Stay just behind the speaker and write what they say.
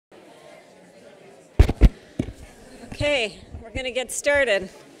Okay, we're going to get started.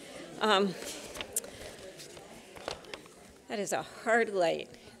 That is a hard light.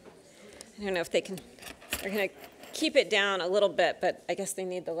 I don't know if they're going to keep it down a little bit, but I guess they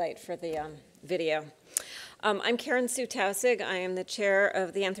need the light for the video. I'm Karen Sue Tausig. I am the chair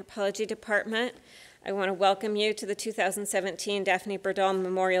of the Anthropology Department. I want to welcome you to the 2017 Daphne Berdahl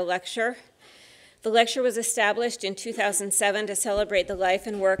Memorial Lecture. The lecture was established in 2007 to celebrate the life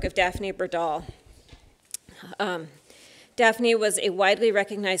and work of Daphne Berdahl. Daphne was a widely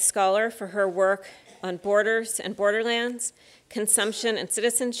recognized scholar for her work on borders and borderlands, consumption and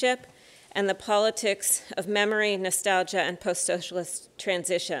citizenship, and the politics of memory, nostalgia, and post-socialist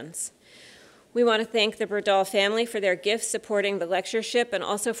transitions. We want to thank the Berdahl family for their gifts supporting the lectureship and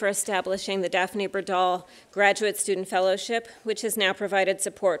also for establishing the Daphne Berdahl Graduate Student Fellowship, which has now provided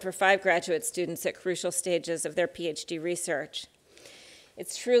support for 5 graduate students at crucial stages of their PhD research.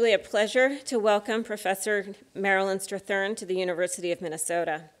 It's truly a pleasure to welcome Professor Marilyn Strathern to the University of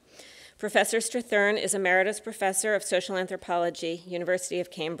Minnesota. Professor Strathern is Emeritus Professor of Social Anthropology, University of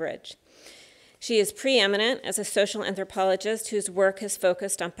Cambridge. She is preeminent as a social anthropologist whose work has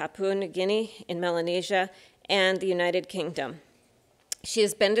focused on Papua New Guinea in Melanesia and the United Kingdom. She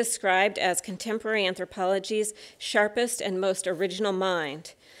has been described as contemporary anthropology's sharpest and most original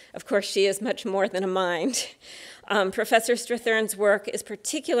mind. Of course, she is much more than a mind. Professor Strathern's work is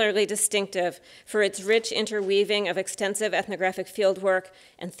particularly distinctive for its rich interweaving of extensive ethnographic fieldwork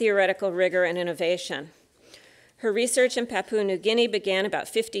and theoretical rigor and innovation. Her research in Papua New Guinea began about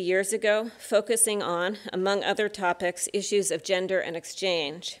 50 years ago, focusing on, among other topics, issues of gender and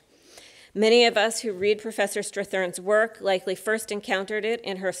exchange. Many of us who read Professor Strathern's work likely first encountered it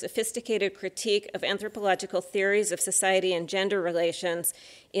in her sophisticated critique of anthropological theories of society and gender relations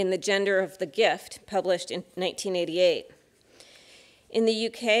in The Gender of the Gift, published in 1988. In the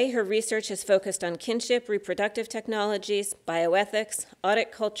UK, her research has focused on kinship, reproductive technologies, bioethics,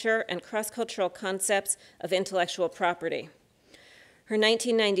 audit culture, and cross-cultural concepts of intellectual property. Her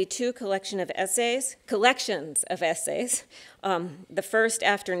 1992 collections of essays, the first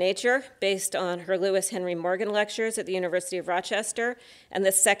After Nature, based on her Lewis Henry Morgan lectures at the University of Rochester, and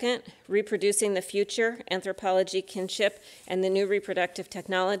the second, Reproducing the Future, Anthropology, Kinship, and the New Reproductive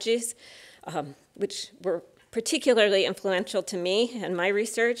Technologies, which were particularly influential to me and my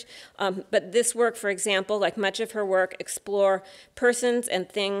research. But this work, for example, like much of her work, explore persons and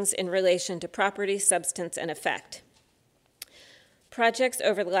things in relation to property, substance, and effect. Projects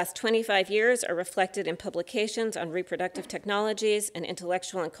over the last 25 years are reflected in publications on reproductive technologies and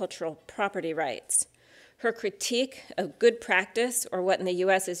intellectual and cultural property rights. Her critique of good practice, or what in the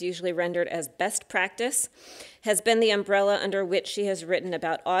US is usually rendered as best practice, has been the umbrella under which she has written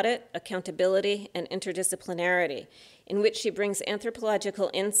about audit, accountability, and interdisciplinarity, in which she brings anthropological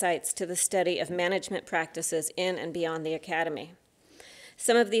insights to the study of management practices in and beyond the academy.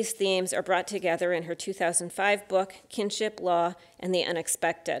 Some of these themes are brought together in her 2005 book, Kinship, Law, and the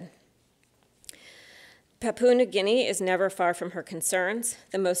Unexpected. Papua New Guinea is never far from her concerns,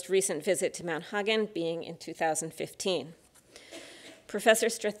 the most recent visit to Mount Hagen being in 2015. Professor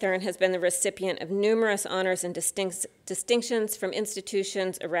Strathern has been the recipient of numerous honors and distinctions from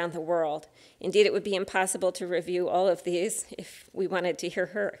institutions around the world. Indeed, it would be impossible to review all of these if we wanted to hear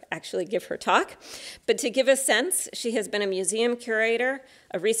her actually give her talk. But to give a sense, she has been a museum curator,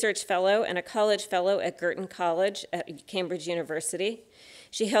 a research fellow, and a college fellow at Girton College at Cambridge University.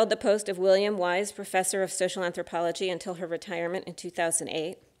 She held the post of William Wise Professor of Social Anthropology until her retirement in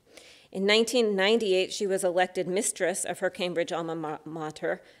 2008. In 1998, she was elected mistress of her Cambridge alma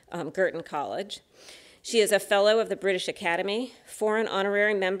mater, Girton College. She is a fellow of the British Academy, foreign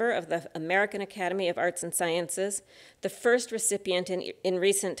honorary member of the American Academy of Arts and Sciences, the first recipient in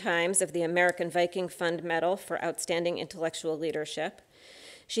recent times of the American Viking Fund Medal for Outstanding Intellectual Leadership.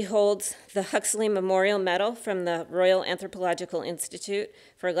 She holds the Huxley Memorial Medal from the Royal Anthropological Institute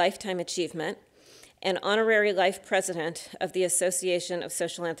for Lifetime Achievement, and honorary life president of the Association of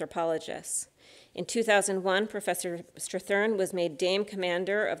Social Anthropologists. In 2001, Professor Strathern was made Dame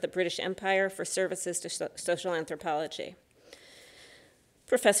Commander of the British Empire for services to social anthropology.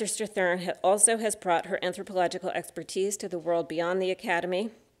 Professor Strathern also has brought her anthropological expertise to the world beyond the academy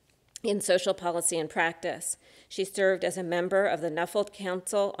in social policy and practice. She served as a member of the Nuffield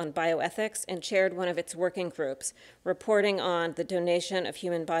Council on Bioethics and chaired one of its working groups, reporting on the donation of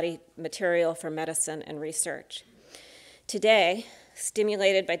human body material for medicine and research. Today,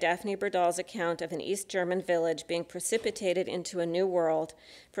 stimulated by Daphne Berdahl's account of an East German village being precipitated into a new world,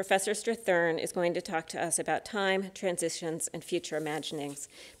 Professor Strathern is going to talk to us about time, transitions, and future imaginings.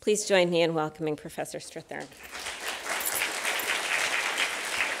 Please join me in welcoming Professor Strathern.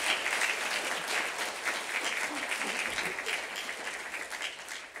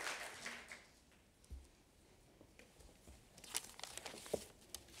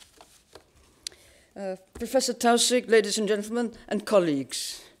 Professor Tausig, ladies and gentlemen, and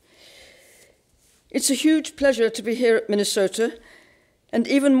colleagues. It's a huge pleasure to be here at Minnesota, and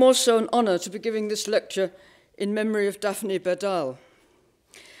even more so an honor to be giving this lecture in memory of Daphne Berdahl.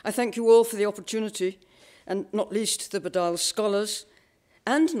 I thank you all for the opportunity, and not least the Berdahl scholars,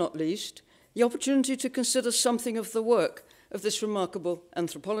 and not least the opportunity to consider something of the work of this remarkable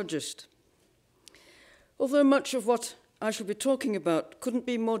anthropologist. Although much of what I shall be talking about couldn't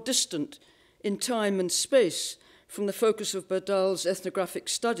be more distant in time and space from the focus of Berdahl's ethnographic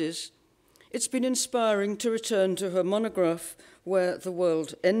studies, it's been inspiring to return to her monograph, Where the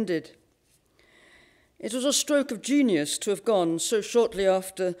World Ended. It was a stroke of genius to have gone so shortly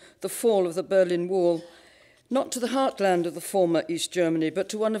after the fall of the Berlin Wall, not to the heartland of the former East Germany, but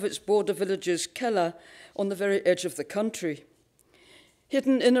to one of its border villages, Keller, on the very edge of the country.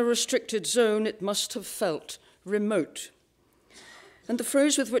 Hidden in a restricted zone, it must have felt remote. And the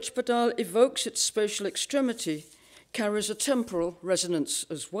phrase with which Berdahl evokes its spatial extremity carries a temporal resonance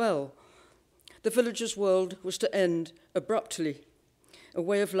as well. The village's world was to end abruptly. A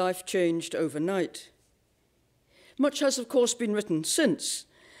way of life changed overnight. Much has, of course, been written since,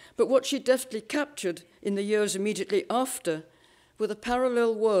 but what she deftly captured in the years immediately after were the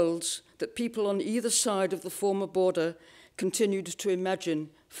parallel worlds that people on either side of the former border continued to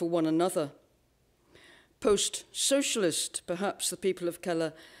imagine for one another. Post-socialist, perhaps the people of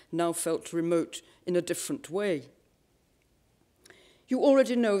Keller now felt remote in a different way. You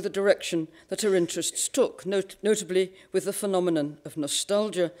already know the direction that her interests took, notably with the phenomenon of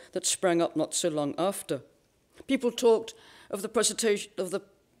nostalgia that sprang up not so long after. People talked of the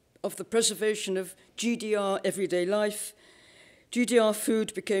preservation of GDR everyday life. GDR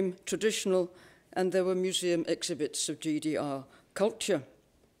food became traditional, and there were museum exhibits of GDR culture.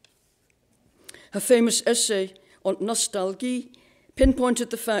 Her famous essay on nostalgie pinpointed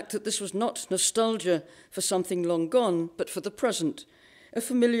the fact that this was not nostalgia for something long gone, but for the present, a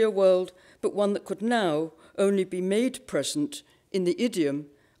familiar world, but one that could now only be made present in the idiom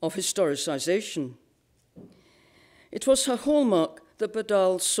of historicization. It was her hallmark that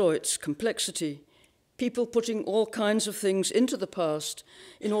Berdahl saw its complexity, people putting all kinds of things into the past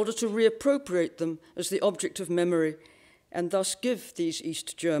in order to reappropriate them as the object of memory and thus give these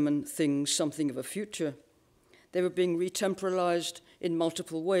East German things something of a future. They were being retemporalized in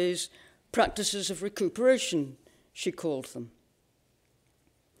multiple ways, practices of recuperation, she called them.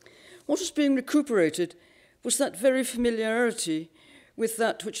 What was being recuperated was that very familiarity with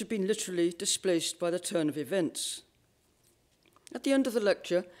that which had been literally displaced by the turn of events. At the end of the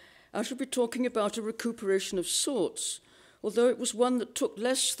lecture, I shall be talking about a recuperation of sorts, although it was one that took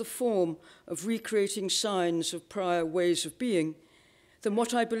less the form of recreating signs of prior ways of being than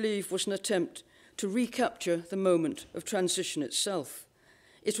what I believe was an attempt to recapture the moment of transition itself.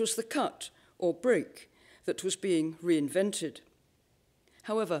 It was the cut or break that was being reinvented.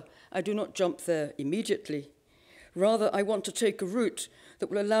 However, I do not jump there immediately. Rather, I want to take a route that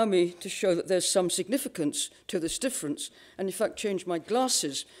will allow me to show that there's some significance to this difference, and in fact change my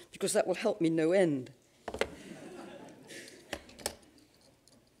glasses, because that will help me no end.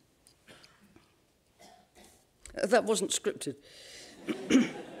 That wasn't scripted.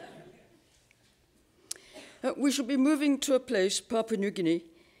 We shall be moving to a place, Papua New Guinea,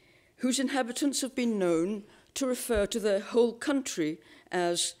 whose inhabitants have been known to refer to their whole country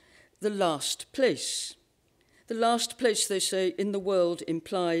as the last place. The last place, they say, in the world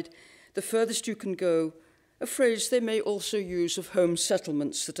implied, the furthest you can go, a phrase they may also use of home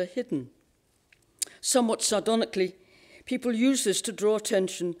settlements that are hidden. Somewhat sardonically, people use this to draw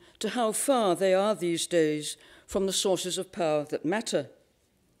attention to how far they are these days from the sources of power that matter.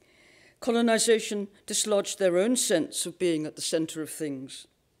 Colonization dislodged their own sense of being at the center of things.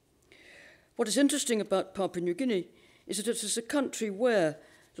 What is interesting about Papua New Guinea is that it is a country where,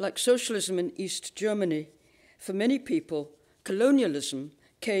 like socialism in East Germany, for many people, colonialism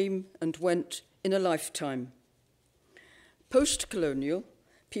came and went in a lifetime. Post-colonial,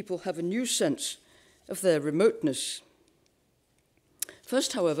 people have a new sense of their remoteness.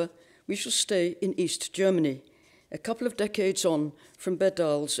 First, however, we shall stay in East Germany, a couple of decades on from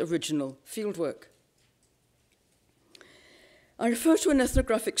Berdahl's original fieldwork. I refer to an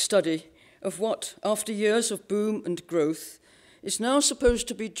ethnographic study of what, after years of boom and growth, is now supposed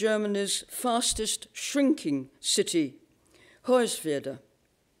to be Germany's fastest shrinking city, Hoyerswerda.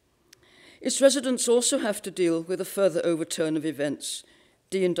 Its residents also have to deal with a further overturn of events,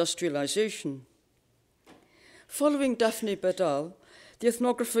 deindustrialization. Following Daphne Berdahl, the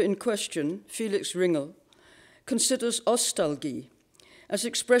ethnographer in question, Felix Ringel, considers nostalgie as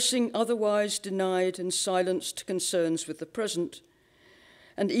expressing otherwise denied and silenced concerns with the present,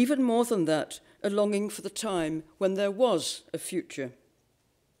 and even more than that, a longing for the time when there was a future.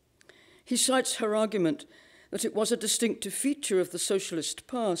 He cites her argument that it was a distinctive feature of the socialist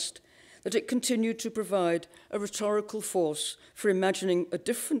past that it continued to provide a rhetorical force for imagining a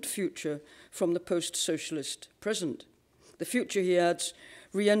different future from the post-socialist present. The future, he adds,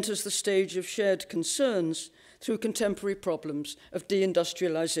 re-enters the stage of shared concerns through contemporary problems of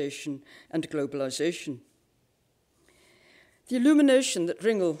deindustrialization and globalization. The illumination that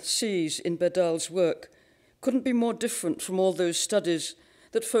Ringel sees in Berdahl's work couldn't be more different from all those studies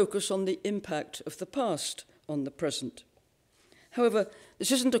that focus on the impact of the past on the present. However,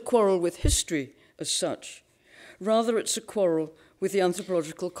 this isn't a quarrel with history as such. Rather, it's a quarrel with the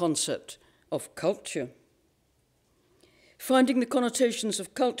anthropological concept of culture. Finding the connotations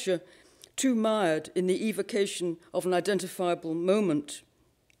of culture too mired in the evocation of an identifiable moment,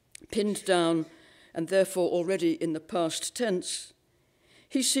 pinned down and therefore already in the past tense,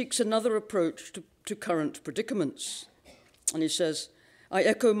 he seeks another approach to current predicaments. And he says, I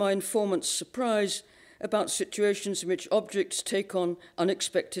echo my informant's surprise about situations in which objects take on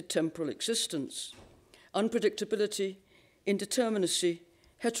unexpected temporal existence. Unpredictability, indeterminacy,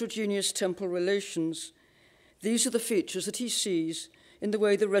 heterogeneous temporal relations, these are the features that he sees in the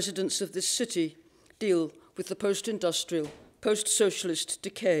way the residents of this city deal with the post-industrial, post-socialist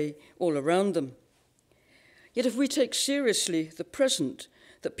decay all around them. Yet if we take seriously the present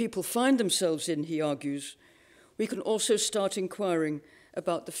that people find themselves in, he argues, we can also start inquiring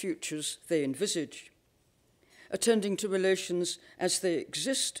about the futures they envisage. Attending to relations as they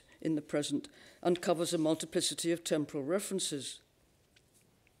exist in the present uncovers a multiplicity of temporal references.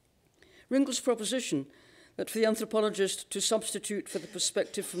 Ringel's proposition that for the anthropologist to substitute for the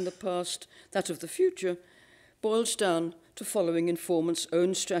perspective from the past that of the future boils down to following informant's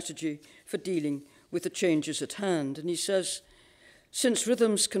own strategy for dealing with the changes at hand. And he says, since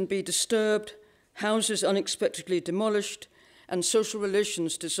rhythms can be disturbed, houses unexpectedly demolished, and social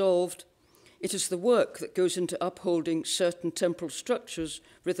relations dissolved, it is the work that goes into upholding certain temporal structures,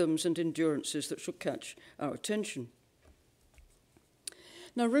 rhythms, and endurances that should catch our attention.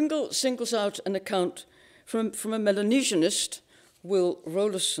 Now, Ringel singles out an account from a Melanesianist, Will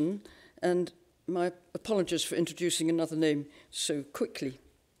Rollason, and my apologies for introducing another name so quickly.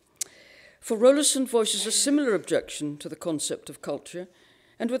 For Rollason voices a similar objection to the concept of culture,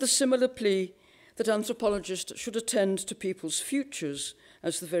 and with a similar plea that anthropologists should attend to people's futures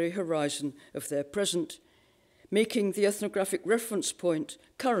as the very horizon of their present, making the ethnographic reference point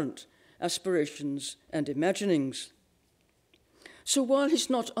current aspirations and imaginings. So while he's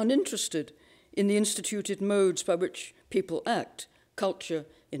not uninterested in the instituted modes by which people act, culture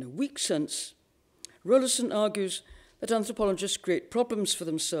in a weak sense, Rollason argues that anthropologists create problems for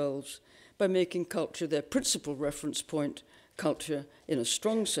themselves by making culture their principal reference point, culture in a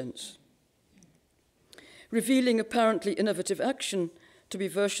strong sense. Revealing apparently innovative action to be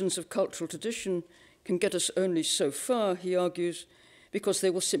versions of cultural tradition can get us only so far, he argues, because they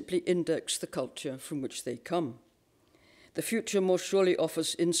will simply index the culture from which they come. The future more surely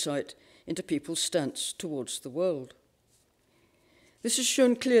offers insight into people's stance towards the world. This is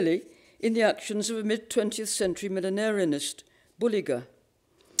shown clearly in the actions of a mid-20th century millenarianist, Bulliger,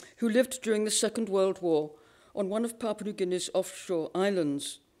 who lived during the Second World War on one of Papua New Guinea's offshore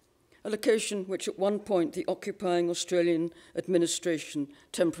islands, a location which at one point the occupying Australian administration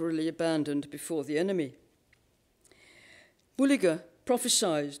temporarily abandoned before the enemy. Bulliger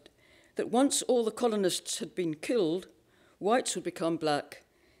prophesied that once all the colonists had been killed, whites would become black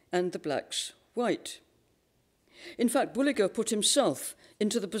and the blacks white. In fact, Bulliger put himself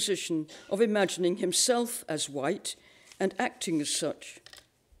into the position of imagining himself as white and acting as such.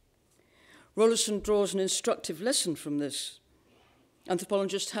 Rollason draws an instructive lesson from this.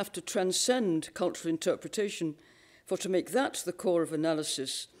 Anthropologists have to transcend cultural interpretation, for to make that the core of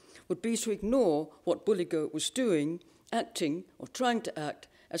analysis would be to ignore what Bulliger was doing, acting or trying to act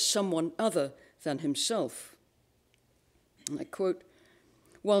as someone other than himself. And I quote,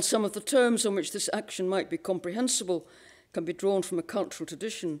 while some of the terms on which this action might be comprehensible can be drawn from a cultural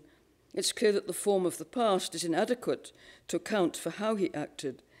tradition, it's clear that the form of the past is inadequate to account for how he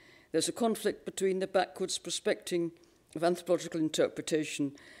acted. There's a conflict between the backwards prospecting of anthropological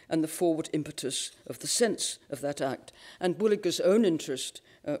interpretation and the forward impetus of the sense of that act. And Bulliger's own interest,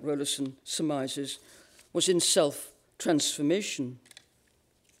 Rollason surmises, was in self-transformation.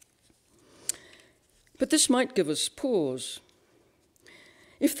 But this might give us pause.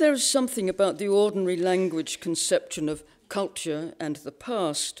 If there is something about the ordinary language conception of culture and the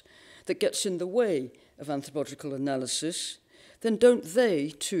past that gets in the way of anthropological analysis, then don't they,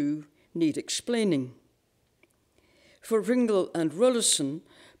 too, need explaining? For Ringel and Rollason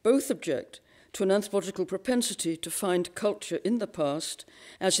both object to an anthropological propensity to find culture in the past,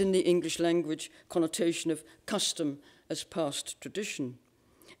 as in the English language connotation of custom as past tradition,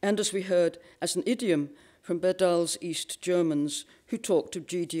 and as we heard, as an idiom from Berdahl's East Germans, who talked of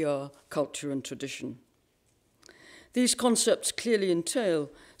GDR culture and tradition. These concepts clearly entail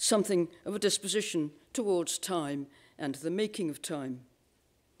something of a disposition towards time and the making of time.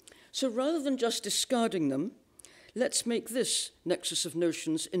 So rather than just discarding them, let's make this nexus of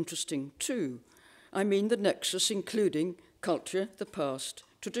notions interesting too. I mean the nexus including culture, the past,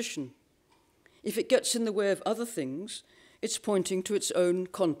 tradition. If it gets in the way of other things, it's pointing to its own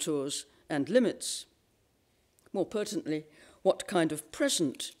contours and limits. More pertinently, what kind of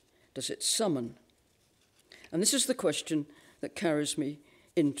present does it summon? And this is the question that carries me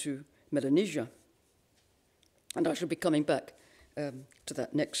into Melanesia. And I shall be coming back to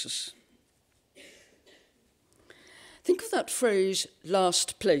that nexus. Think of that phrase,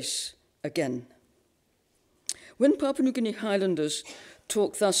 last place, again. When Papua New Guinea Highlanders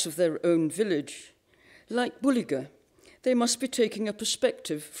talk thus of their own village, like Buliga, they must be taking a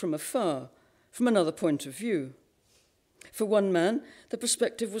perspective from afar, from another point of view. For one man, the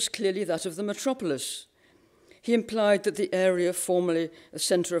perspective was clearly that of the metropolis. He implied that the area formerly a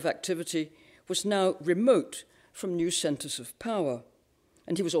centre of activity was now remote from new centres of power.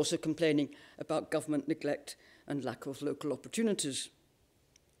 And he was also complaining about government neglect and lack of local opportunities.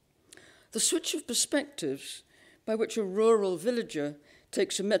 The switch of perspectives by which a rural villager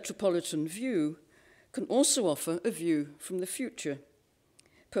takes a metropolitan view can also offer a view from the future.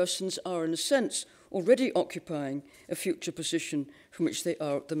 Persons are, in a sense, already occupying a future position from which they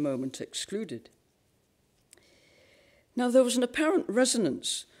are at the moment excluded. Now, there was an apparent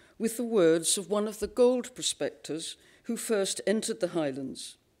resonance with the words of one of the gold prospectors who first entered the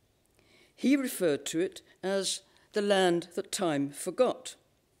highlands. He referred to it as the land that time forgot.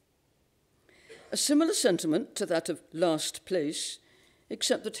 A similar sentiment to that of last place,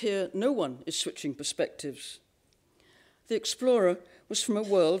 except that here no one is switching perspectives. The explorer was from a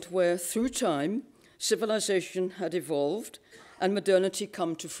world where, through time, civilization had evolved and modernity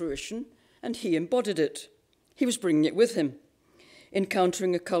come to fruition, and he embodied it. He was bringing it with him,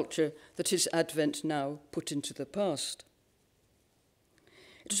 encountering a culture that his advent now put into the past.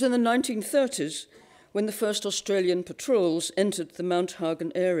 It was in the 1930s when the first Australian patrols entered the Mount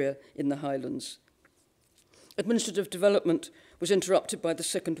Hagen area in the Highlands. Administrative development was interrupted by the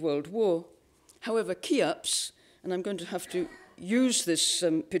Second World War. However, Kiaps, and I'm going to have to use this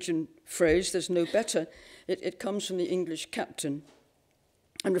pidgin phrase, there's no better, it comes from the English captain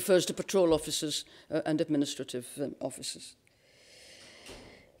and refers to patrol officers and administrative officers.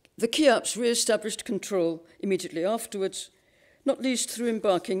 The Kiaps re-established control immediately afterwards, not least through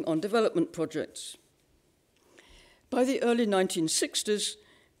embarking on development projects. By the early 1960s,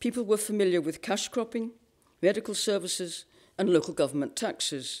 people were familiar with cash cropping, medical services, and local government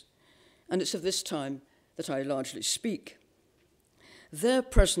taxes, and it's of this time that I largely speak. Their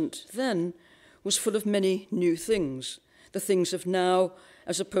present then was full of many new things, the things of now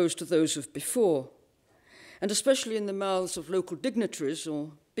as opposed to those of before, and especially in the mouths of local dignitaries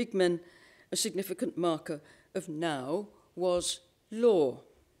or big men, a significant marker of now was law.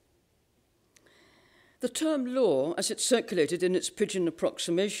 The term law, as it circulated in its pidgin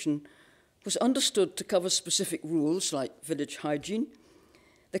approximation, was understood to cover specific rules like village hygiene,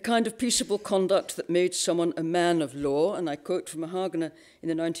 the kind of peaceable conduct that made someone a man of law, and I quote from a Hagener in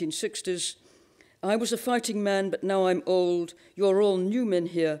the 1960s, "I was a fighting man, but now I'm old, you're all new men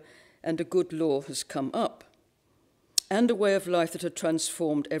here, and a good law has come up." And a way of life that had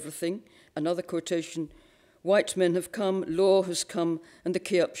transformed everything, another quotation, "White men have come, law has come, and the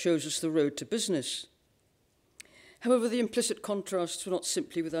Kiap shows us the road to business." However, the implicit contrasts were not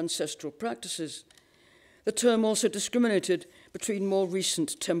simply with ancestral practices. The term also discriminated between more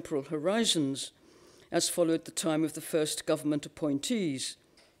recent temporal horizons, as followed the time of the first government appointees.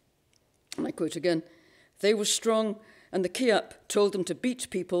 And I quote again, "They were strong, and the Kiap told them to beat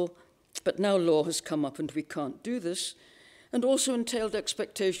people, but now law has come up and we can't do this," and also entailed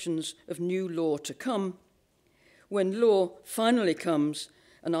expectations of new law to come. When law finally comes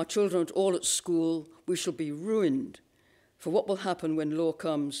and our children are all at school, we shall be ruined. For what will happen when law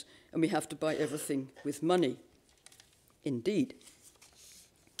comes and we have to buy everything with money? Indeed.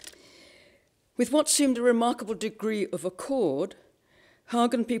 With what seemed a remarkable degree of accord,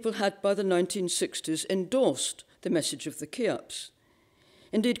 Hagen people had by the 1960s endorsed the message of the Kiaps.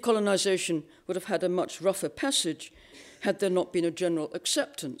 Indeed, colonization would have had a much rougher passage had there not been a general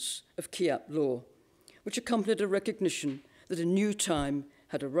acceptance of Kiap law, which accompanied a recognition that a new time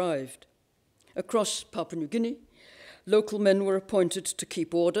had arrived. Across Papua New Guinea, Local men were appointed to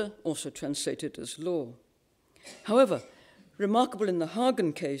keep order, also translated as law. However, remarkable in the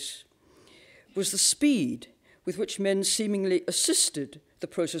Hagen case was the speed with which men seemingly assisted the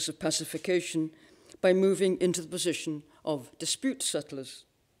process of pacification by moving into the position of dispute settlers.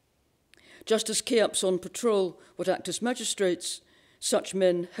 Just as Keops on patrol would act as magistrates, such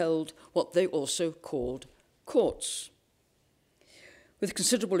men held what they also called courts. With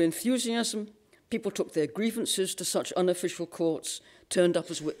considerable enthusiasm, people took their grievances to such unofficial courts, turned up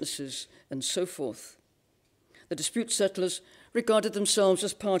as witnesses, and so forth. The dispute settlers regarded themselves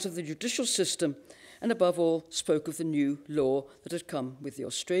as part of the judicial system and above all spoke of the new law that had come with the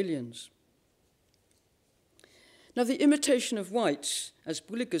Australians. Now, the imitation of whites, as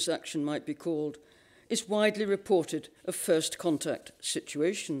Bulliger's action might be called, is widely reported of first contact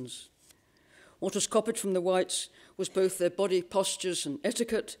situations. What was copied from the whites was both their body postures and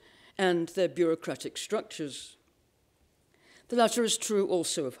etiquette and their bureaucratic structures. The latter is true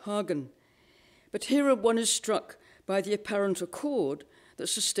also of Hagen, but here one is struck by the apparent accord that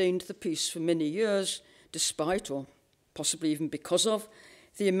sustained the peace for many years, despite, or possibly even because of,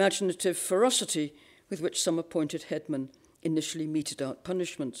 the imaginative ferocity with which some appointed headmen initially meted out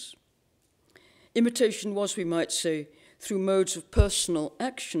punishments. Imitation was, we might say, through modes of personal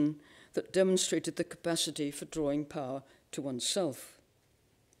action that demonstrated the capacity for drawing power to oneself.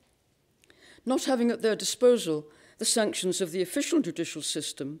 Not having at their disposal the sanctions of the official judicial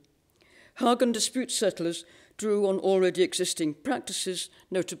system, Hagen dispute settlers drew on already existing practices,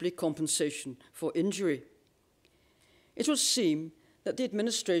 notably compensation for injury. It would seem that the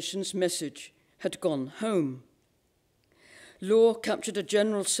administration's message had gone home. Law captured a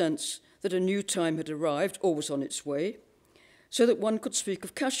general sense that a new time had arrived or was on its way, so that one could speak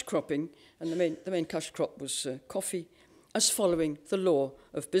of cash cropping, and the main cash crop was coffee, as following the law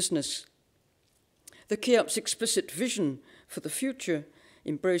of business. The Keops' explicit vision for the future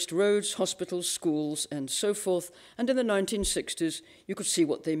embraced roads, hospitals, schools, and so forth, and in the 1960s you could see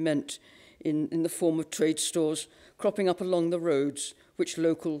what they meant in the form of trade stores cropping up along the roads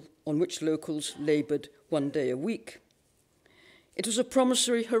on which locals laboured one day a week. It was a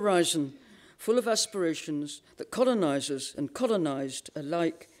promissory horizon full of aspirations that colonisers and colonised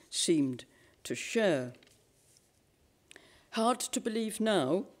alike seemed to share. Hard to believe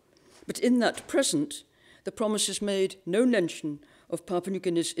now, but in that present, the promises made no mention of Papua New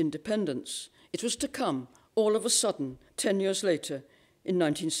Guinea's independence. It was to come all of a sudden, 10 years later, in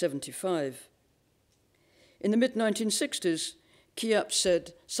 1975. In the mid-1960s, Keops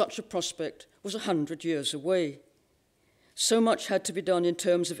said such a prospect was 100 years away. So much had to be done in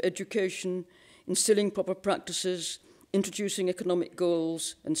terms of education, instilling proper practices, introducing economic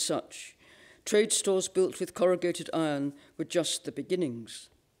goals, and such. Trade stores built with corrugated iron were just the beginnings.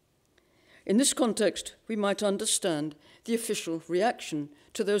 In this context, we might understand the official reaction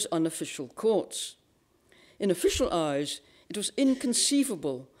to those unofficial courts. In official eyes, it was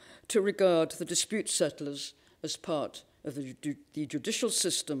inconceivable to regard the dispute settlers as part of the judicial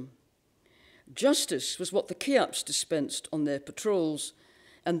system. Justice was what the Keops dispensed on their patrols,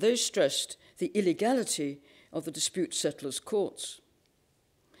 and they stressed the illegality of the dispute settlers' courts.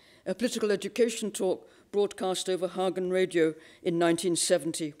 A political education talk broadcast over Hagen radio in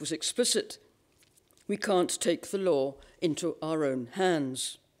 1970 was explicit. We can't take the law into our own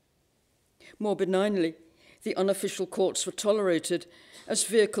hands. More benignly, the unofficial courts were tolerated as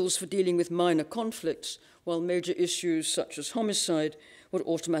vehicles for dealing with minor conflicts, while major issues such as homicide would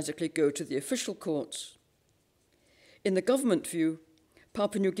automatically go to the official courts. In the government view,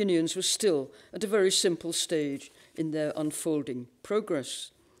 Papua New Guineans were still at a very simple stage in their unfolding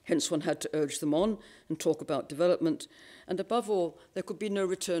progress. Hence, one had to urge them on and talk about development, and above all, there could be no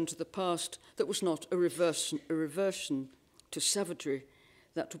return to the past that was not a reversion to savagery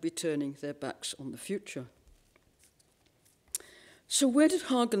that would be turning their backs on the future. So where did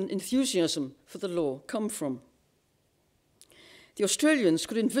Hagen enthusiasm for the law come from? The Australians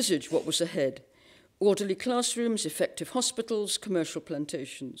could envisage what was ahead: orderly classrooms, effective hospitals, commercial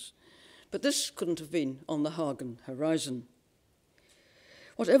plantations. But this couldn't have been on the Hagen horizon.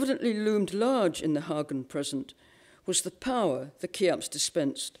 What evidently loomed large in the Hagen present was the power the Keops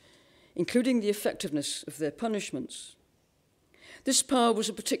dispensed, including the effectiveness of their punishments. This power was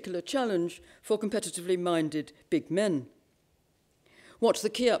a particular challenge for competitively minded big men. What the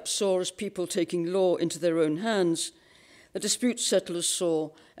Keops saw as people taking law into their own hands, the dispute settlers saw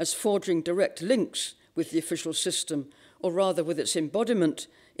as forging direct links with the official system, or rather with its embodiment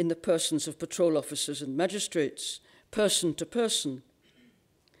in the persons of patrol officers and magistrates, person to person.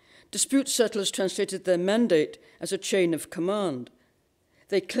 Dispute settlers translated their mandate as a chain of command.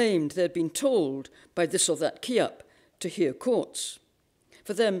 They claimed they had been told by this or that Keop to hear courts.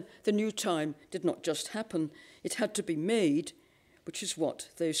 For them, the new time did not just happen, it had to be made, which is what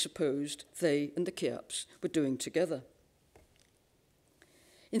they supposed they and the Kiaps were doing together.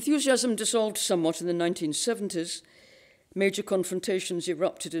 Enthusiasm dissolved somewhat in the 1970s. Major confrontations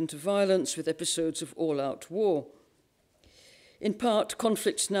erupted into violence with episodes of all-out war. In part,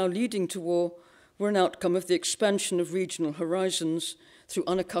 conflicts now leading to war were an outcome of the expansion of regional horizons through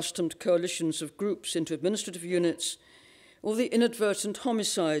unaccustomed coalitions of groups into administrative units, or the inadvertent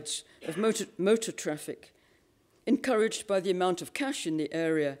homicides of motor traffic, encouraged by the amount of cash in the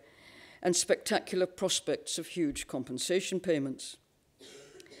area and spectacular prospects of huge compensation payments.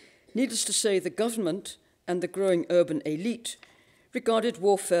 Needless to say, the government and the growing urban elite regarded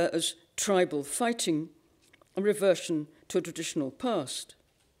warfare as tribal fighting, a reversion to a traditional past.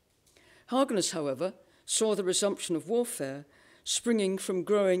 Haganahs, however, saw the resumption of warfare springing from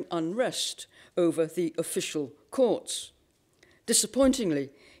growing unrest over the official courts. Disappointingly,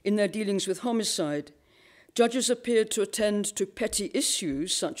 in their dealings with homicide, judges appeared to attend to petty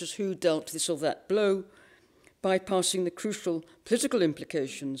issues such as who dealt this or that blow, bypassing the crucial political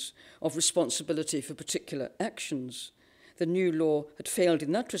implications of responsibility for particular actions. The new law had failed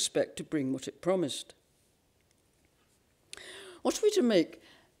in that respect to bring what it promised. What are we to make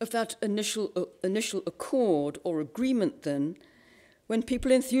of that initial accord or agreement then, when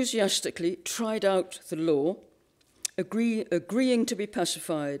people enthusiastically tried out the law, agreeing to be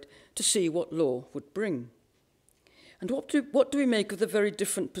pacified to see what law would bring? And what do we make of the very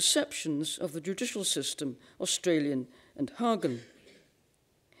different perceptions of the judicial system, Australian and Hagan?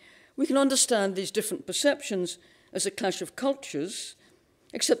 We can understand these different perceptions as a clash of cultures,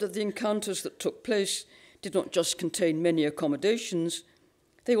 except that the encounters that took place did not just contain many accommodations,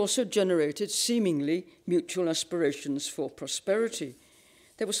 they also generated seemingly mutual aspirations for prosperity.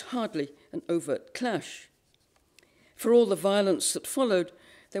 There was hardly an overt clash. For all the violence that followed,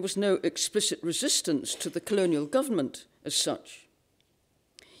 there was no explicit resistance to the colonial government as such.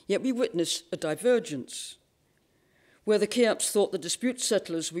 Yet we witness a divergence. Where the Kiaps thought the dispute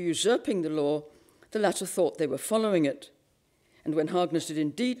settlers were usurping the law, the latter thought they were following it. And when Haganahs did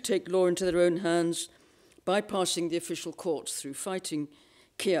indeed take law into their own hands, bypassing the official courts through fighting,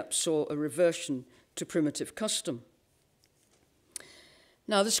 Kiaps saw a reversion to primitive custom.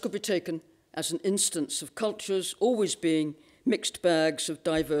 Now, this could be taken as an instance of cultures always being mixed bags of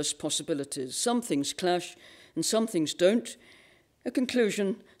diverse possibilities. Some things clash and some things don't, a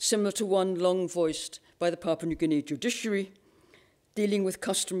conclusion similar to one long voiced by the Papua New Guinea judiciary. Dealing with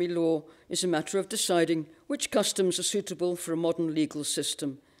customary law is a matter of deciding which customs are suitable for a modern legal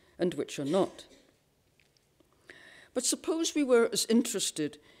system and which are not. But suppose we were as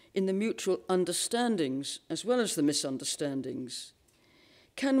interested in the mutual understandings as well as the misunderstandings.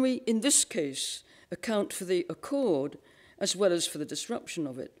 Can we, in this case, account for the accord as well as for the disruption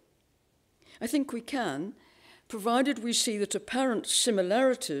of it? I think we can, provided we see that apparent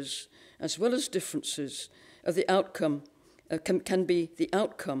similarities as well as differences are the outcome, can be the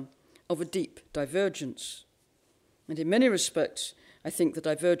outcome of a deep divergence. And in many respects, I think the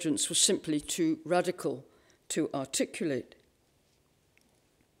divergence was simply too radical to articulate.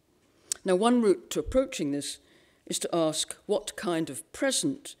 Now, one route to approaching this is to ask what kind of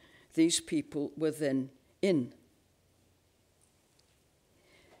present these people were then in.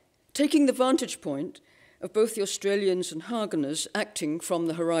 Taking the vantage point of both the Australians and Haganahs acting from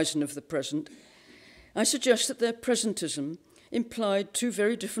the horizon of the present, I suggest that their presentism implied two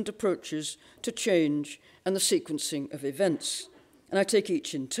very different approaches to change and the sequencing of events, and I take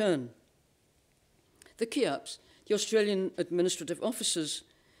each in turn. The Kiaps, the Australian administrative officers,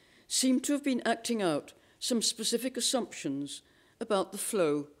 seem to have been acting out some specific assumptions about the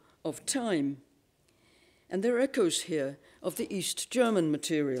flow of time, and there are echoes here of the East German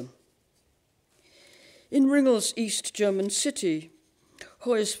material. In Ringel's East German city,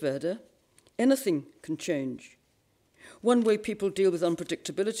 Hoyerswerda, anything can change. One way people deal with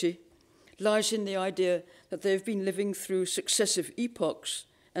unpredictability lies in the idea that they've been living through successive epochs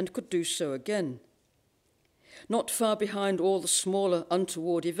and could do so again. Not far behind all the smaller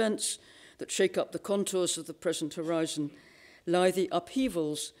untoward events that shake up the contours of the present horizon lie the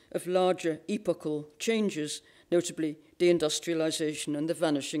upheavals of larger epochal changes, notably deindustrialization and the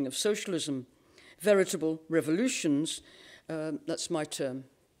vanishing of socialism, veritable revolutions. That's my term,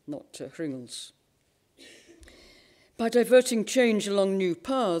 not Ringel's. By diverting change along new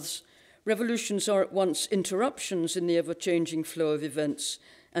paths, revolutions are at once interruptions in the ever-changing flow of events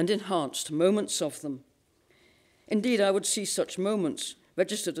and enhanced moments of them. Indeed, I would see such moments,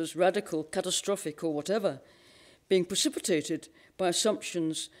 registered as radical, catastrophic, or whatever, being precipitated by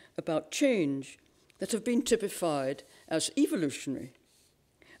assumptions about change that have been typified as evolutionary.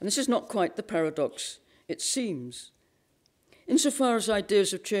 And this is not quite the paradox it seems. Insofar as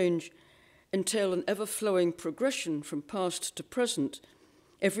ideas of change entail an ever-flowing progression from past to present,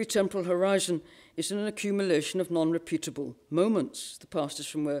 every temporal horizon is an accumulation of non-repeatable moments. The past is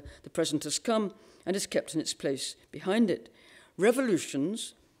from where the present has come and is kept in its place behind it.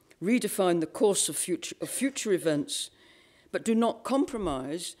 Revolutions redefine the course of future events, but do not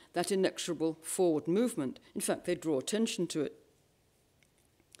compromise that inexorable forward movement. In fact, they draw attention to it.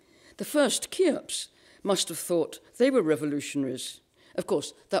 The first Cheops must have thought they were revolutionaries. Of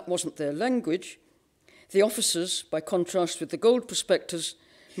course, that wasn't their language. The officers, by contrast with the gold prospectors,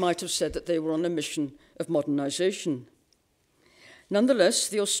 might have said that they were on a mission of modernization. Nonetheless,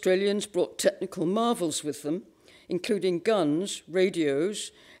 the Australians brought technical marvels with them, including guns,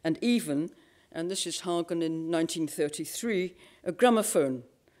 radios, and even, and this is Hagen in 1933, a gramophone,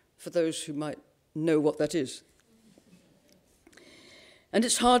 for those who might know what that is. And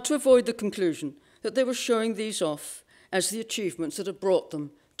it's hard to avoid the conclusion that they were showing these off as the achievements that had brought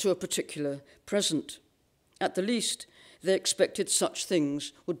them to a particular present. At the least, they expected such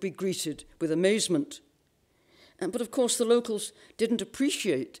things would be greeted with amazement. But of course, the locals didn't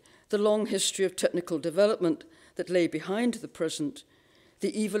appreciate the long history of technical development that lay behind the present,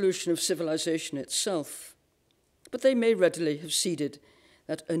 the evolution of civilization itself. But they may readily have ceded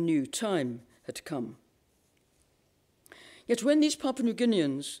that a new time had come. Yet when these Papua New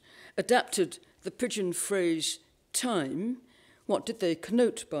Guineans adapted the pidgin phrase time, what did they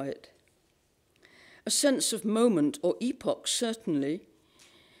connote by it? A sense of moment or epoch, certainly,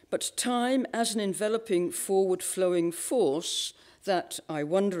 but time as an enveloping, forward-flowing force that I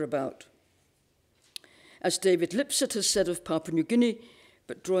wonder about. As David Lipset has said of Papua New Guinea,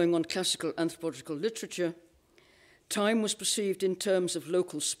 but drawing on classical anthropological literature, time was perceived in terms of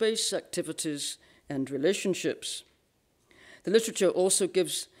local space, activities, and relationships. The literature also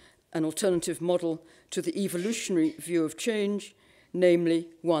gives an alternative model to the evolutionary view of change, namely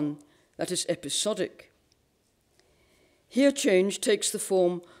one that is episodic. Here, change takes the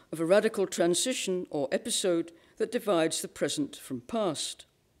form of a radical transition or episode that divides the present from past.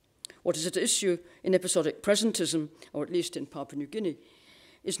 What is at issue in episodic presentism, or at least in Papua New Guinea,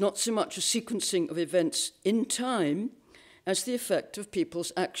 is not so much a sequencing of events in time as the effect of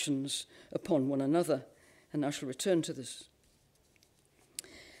people's actions upon one another. And I shall return to this.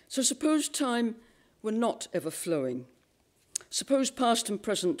 So suppose time were not ever flowing. Suppose past and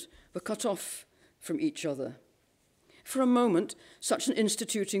present were cut off from each other. For a moment, such an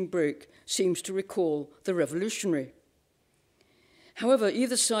instituting break seems to recall the revolutionary. However,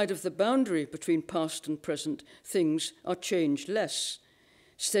 either side of the boundary between past and present, things are changed less,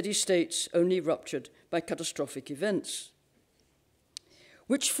 steady states only ruptured by catastrophic events.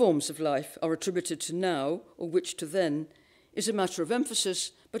 Which forms of life are attributed to now or which to then is a matter of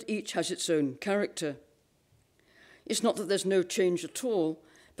emphasis, but each has its own character. It's not that there's no change at all,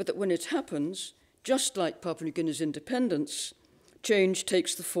 but that when it happens, just like Papua New Guinea's independence, change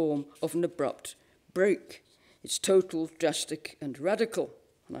takes the form of an abrupt break. It's total, drastic, and radical,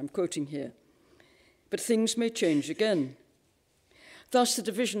 and I'm quoting here. But things may change again. Thus, the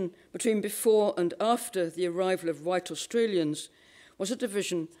division between before and after the arrival of white Australians was a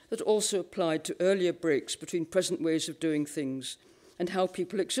division that also applied to earlier breaks between present ways of doing things and how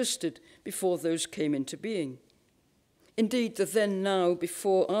people existed before those came into being. Indeed, the then, now,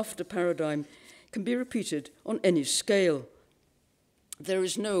 before, after paradigm can be repeated on any scale. There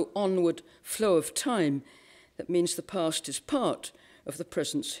is no onward flow of time. That means the past is part of the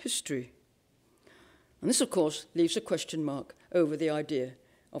present's history. And this, of course, leaves a question mark over the idea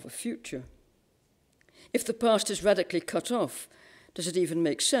of a future. If the past is radically cut off, does it even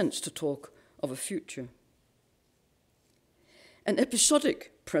make sense to talk of a future? An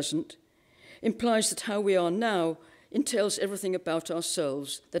episodic present implies that how we are now entails everything about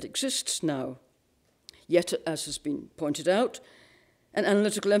ourselves that exists now. Yet, as has been pointed out, an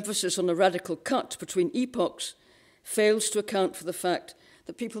analytical emphasis on a radical cut between epochs fails to account for the fact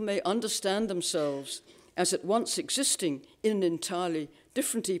that people may understand themselves as at once existing in an entirely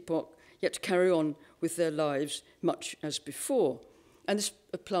different epoch, yet carry on with their lives much as before. And this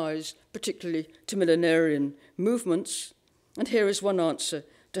applies particularly to millenarian movements. And here is one answer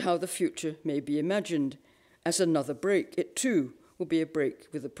to how the future may be imagined as another break. It too will be a break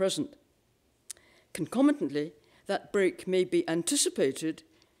with the present. Concomitantly, that break may be anticipated,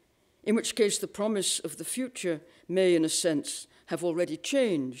 in which case the promise of the future may, in a sense, have already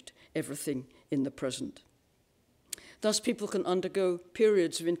changed everything in the present. Thus, people can undergo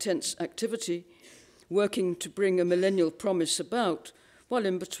periods of intense activity, working to bring a millennial promise about, while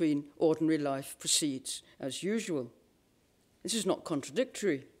in between ordinary life proceeds as usual. This is not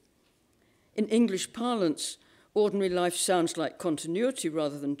contradictory. In English parlance, ordinary life sounds like continuity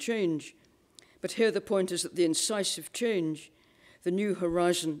rather than change, but here the point is that the incisive change, the new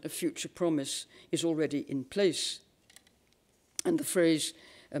horizon of future promise, is already in place. And the phrase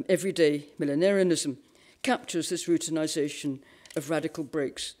everyday millenarianism captures this routinization of radical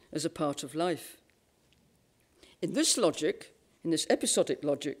breaks as a part of life. In this logic, in this episodic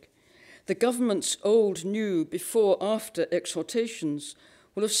logic, the government's old, new, before, after exhortations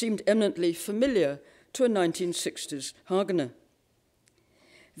will have seemed eminently familiar to a 1960s Hagener.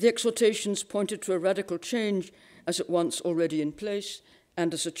 The exhortations pointed to a radical change as at once already in place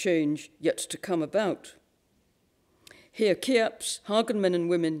and as a change yet to come about. Here, Kiaps, Hagen men and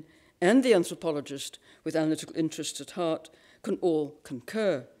women, and the anthropologist with analytical interests at heart can all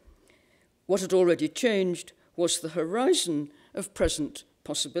concur. What had already changed was the horizon of present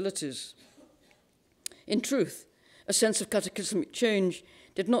possibilities. In truth, a sense of cataclysmic change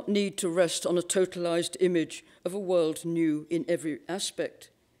did not need to rest on a totalized image of a world new in every aspect.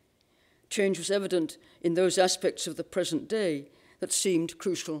 Change was evident in those aspects of the present day that seemed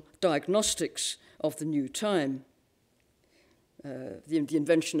crucial diagnostics of the new time. The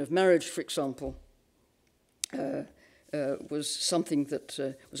invention of marriage, for example, was something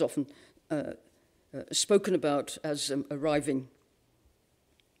that was often spoken about as arriving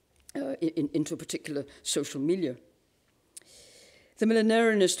into a particular social milieu. The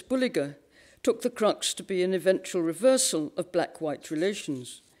millenarianist Bulliger took the crux to be an eventual reversal of black-white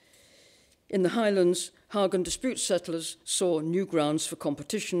relations. In the Highlands, Hagen dispute settlers saw new grounds for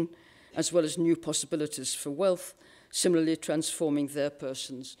competition as well as new possibilities for wealth, similarly transforming their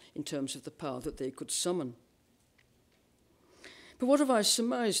persons in terms of the power that they could summon. But what have I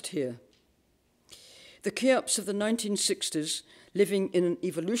surmised here? The Kiaps of the 1960s living in an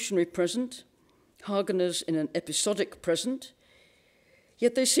evolutionary present, Hageners in an episodic present,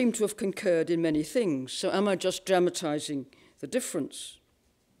 yet they seem to have concurred in many things. So am I just dramatizing the difference?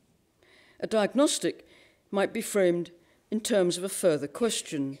 A diagnostic might be framed in terms of a further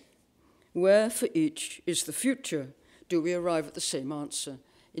question. Where for each is the future? Do we arrive at the same answer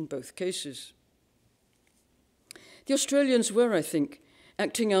in both cases? The Australians were, I think,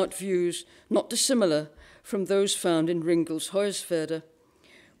 acting out views not dissimilar from those found in Ringel's Hoyerswerda,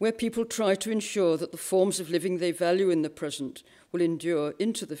 where people try to ensure that the forms of living they value in the present will endure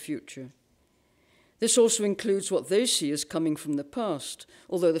into the future. This also includes what they see as coming from the past,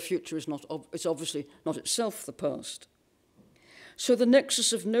 although the future is obviously not itself the past. So the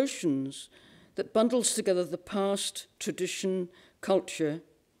nexus of notions that bundles together the past, tradition, culture,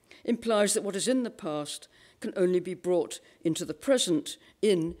 implies that what is in the past can only be brought into the present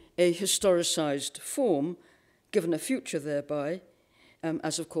in a historicized form, given a future thereby,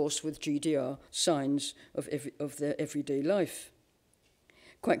 as of course with GDR signs of their everyday life.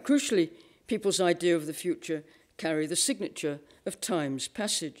 Quite crucially, people's idea of the future carry the signature of time's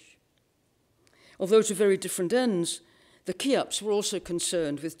passage. Although to very different ends, the Kiaps were also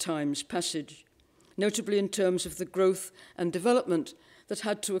concerned with time's passage, notably in terms of the growth and development that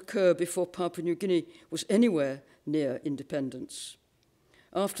had to occur before Papua New Guinea was anywhere near independence.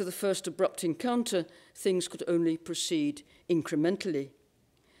 After the first abrupt encounter, things could only proceed incrementally.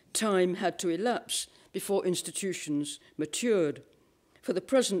 Time had to elapse before institutions matured. For the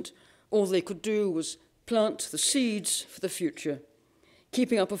present, all they could do was plant the seeds for the future,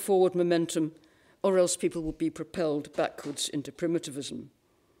 keeping up a forward momentum, or else people would be propelled backwards into primitivism.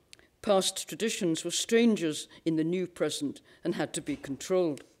 Past traditions were strangers in the new present and had to be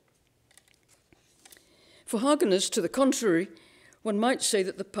controlled. For Hageners, to the contrary, one might say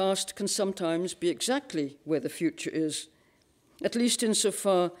that the past can sometimes be exactly where the future is, at least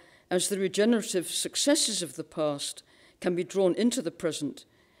insofar as the regenerative successes of the past can be drawn into the present,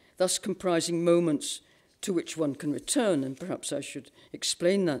 thus comprising moments to which one can return, and perhaps I should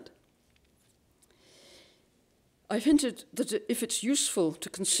explain that. I've hinted that if it's useful to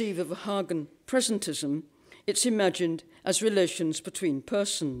conceive of a Hagen presentism, it's imagined as relations between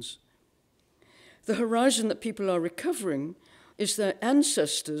persons. The horizon that people are recovering is their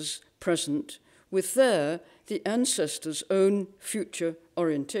ancestors present with the ancestors' own future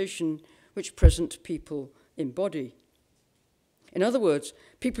orientation, which present people embody. In other words,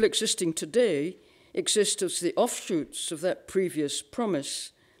 people existing today exist as the offshoots of that previous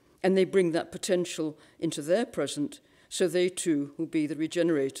promise, and they bring that potential into their present, so they too will be the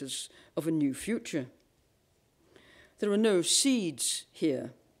regenerators of a new future. There are no seeds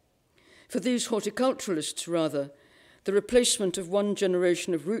here. For these horticulturalists, rather, the replacement of one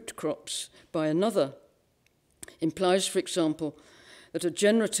generation of root crops by another implies, for example, that a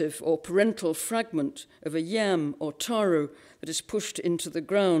generative or parental fragment of a yam or taro that is pushed into the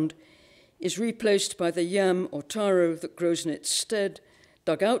ground is replaced by the yam or taro that grows in its stead,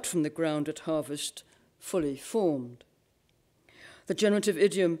 dug out from the ground at harvest, fully formed. The generative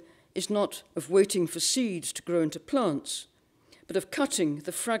idiom is not of waiting for seeds to grow into plants, but of cutting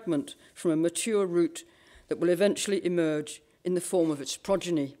the fragment from a mature root that will eventually emerge in the form of its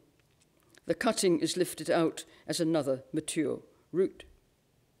progeny. The cutting is lifted out as another mature root.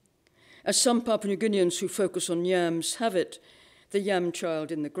 As some Papua New Guineans who focus on yams have it, the yam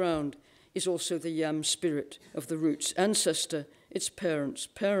child in the ground is also the yam spirit of the root's ancestor, its parent's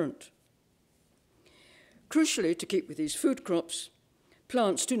parent. Crucially, to keep with these food crops,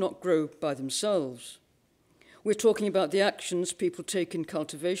 plants do not grow by themselves. We're talking about the actions people take in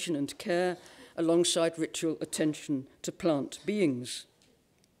cultivation and care alongside ritual attention to plant beings.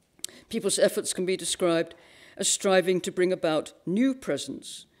 People's efforts can be described as striving to bring about new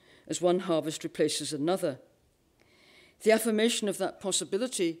presence as one harvest replaces another. The affirmation of that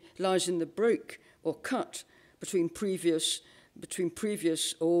possibility lies in the break or cut between previous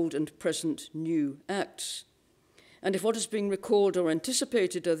old and present new acts. And if what is being recalled or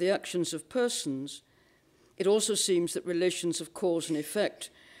anticipated are the actions of persons, it also seems that relations of cause and effect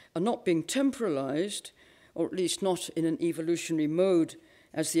are not being temporalized, or at least not in an evolutionary mode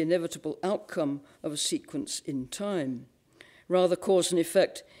as the inevitable outcome of a sequence in time. Rather, cause and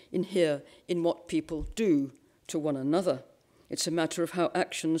effect inhere in what people do to one another. It's a matter of how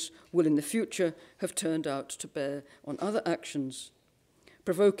actions will in the future have turned out to bear on other actions.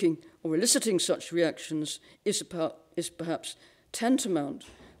 Provoking or eliciting such reactions is perhaps tantamount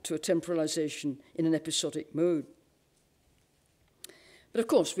to a temporalization in an episodic mode. But of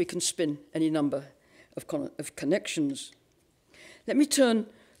course, we can spin any number of connections. Let me turn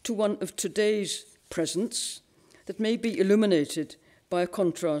to one of today's presents that may be illuminated by a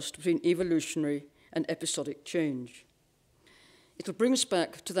contrast between evolutionary and episodic change. It'll bring us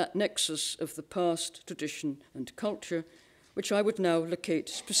back to that nexus of the past, tradition, and culture, which I would now locate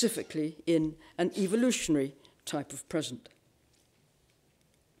specifically in an evolutionary type of present.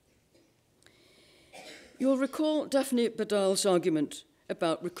 You'll recall Daphne Berdahl's argument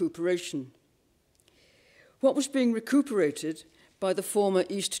about recuperation. What was being recuperated by the former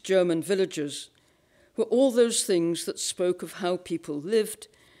East German villagers were all those things that spoke of how people lived,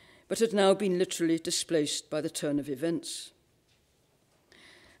 but had now been literally displaced by the turn of events.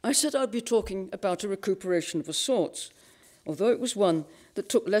 I said I'd be talking about a recuperation of a sort, although it was one that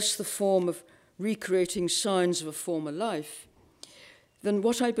took less the form of recreating signs of a former life than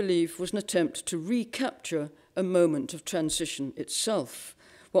what I believe was an attempt to recapture a moment of transition itself.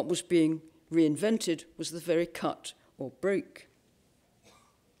 What was being reinvented was the very cut or break.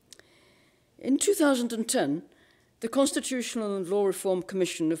 In 2010, the Constitutional and Law Reform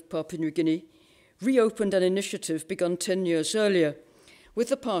Commission of Papua New Guinea reopened an initiative begun 10 years earlier with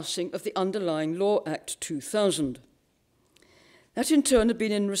the passing of the underlying Law Act 2000. That in turn had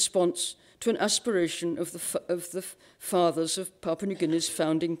been in response to an aspiration of the fathers of Papua New Guinea's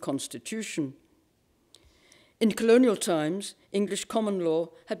founding constitution. In colonial times, English common law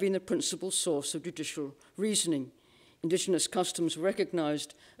had been the principal source of judicial reasoning. Indigenous customs were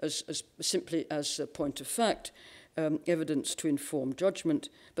recognized as simply as a point of fact, evidence to inform judgment,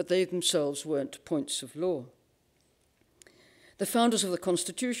 but they themselves weren't points of law. The founders of the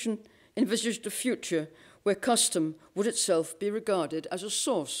Constitution envisaged a future where custom would itself be regarded as a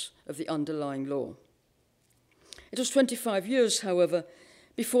source of the underlying law. It was 25 years, however,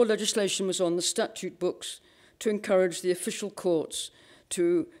 before legislation was on the statute books to encourage the official courts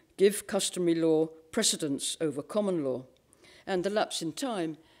to give customary law precedence over common law. And the lapse in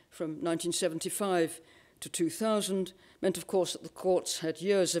time from 1975 to 2000 meant, of course, that the courts had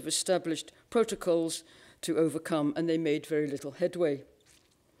years of established protocols to overcome, and they made very little headway.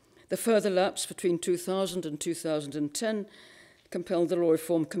 The further lapse between 2000 and 2010 compelled the Law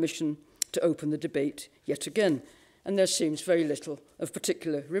Reform Commission to open the debate yet again, and there seems very little of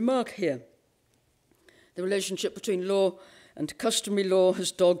particular remark here. The relationship between law and customary law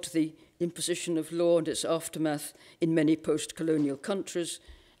has dogged the imposition of law and its aftermath in many post-colonial countries,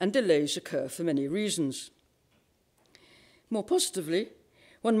 and delays occur for many reasons. More positively,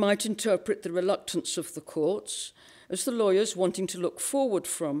 one might interpret the reluctance of the courts as the lawyers wanting to look forward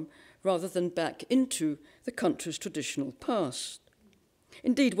from rather than back into the country's traditional past.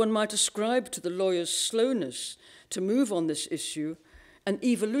 Indeed, one might ascribe to the lawyers' slowness to move on this issue an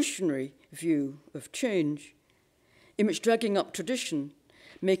evolutionary view of change, in which dragging up tradition,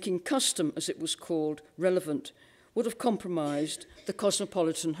 making custom, as it was called, relevant, would have compromised the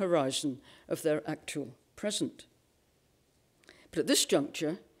cosmopolitan horizon of their actual present. But at this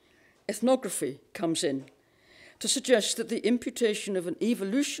juncture, ethnography comes in to suggest that the imputation of an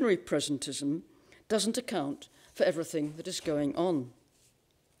evolutionary presentism doesn't account for everything that is going on.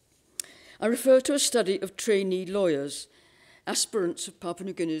 I refer to a study of trainee lawyers, aspirants of Papua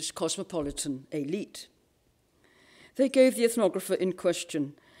New Guinea's cosmopolitan elite. They gave the ethnographer in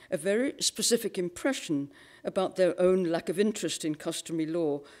question a very specific impression about their own lack of interest in customary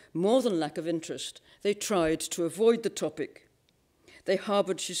law. More than lack of interest, they tried to avoid the topic. They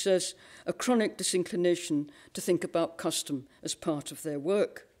harbored, she says, a chronic disinclination to think about custom as part of their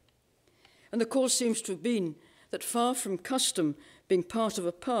work. And the cause seems to have been that far from custom being part of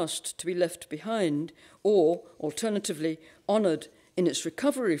a past to be left behind, or, alternatively, honoured in its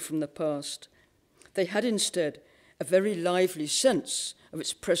recovery from the past, they had instead a very lively sense of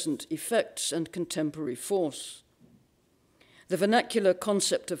its present effects and contemporary force. The vernacular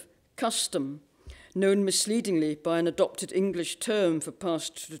concept of custom, known misleadingly by an adopted English term for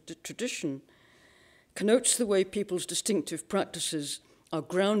past tradition, connotes the way people's distinctive practices are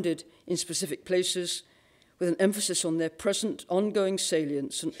grounded in specific places, with an emphasis on their present ongoing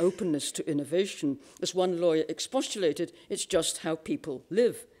salience and openness to innovation. As one lawyer expostulated, it's just how people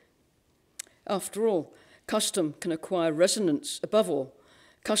live. After all, custom can acquire resonance. Above all,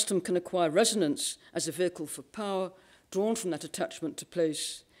 custom can acquire resonance as a vehicle for power, drawn from that attachment to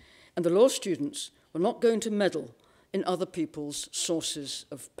place. And the law students were not going to meddle in other people's sources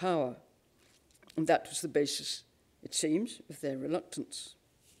of power. And that was the basis, it seems, of their reluctance.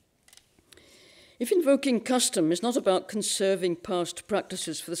 If invoking custom is not about conserving past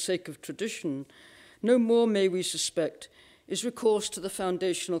practices for the sake of tradition, no more, may we suspect, is recourse to the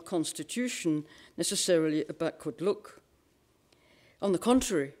foundational constitution necessarily a backward look. On the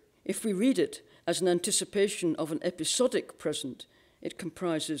contrary, if we read it as an anticipation of an episodic present, it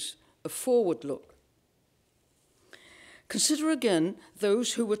comprises a forward look. Consider again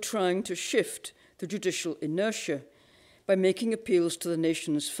those who were trying to shift the judicial inertia by making appeals to the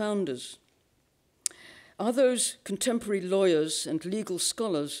nation's founders. Are those contemporary lawyers and legal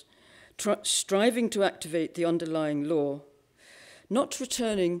scholars striving to activate the underlying law, not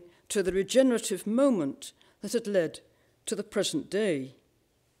returning to the regenerative moment that had led to the present day?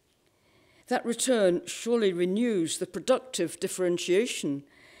 That return surely renews the productive differentiation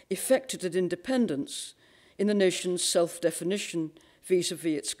effected at independence in the nation's self-definition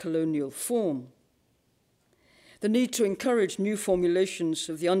vis-à-vis its colonial form. The need to encourage new formulations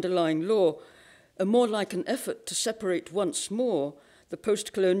of the underlying law are more like an effort to separate once more the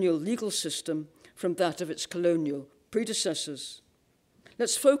post-colonial legal system from that of its colonial predecessors.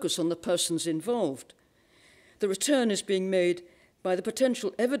 Let's focus on the persons involved. The return is being made by the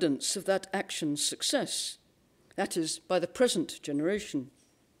potential evidence of that action's success, that is, by the present generation.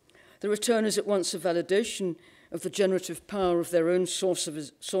 The return is at once a validation of the generative power of their own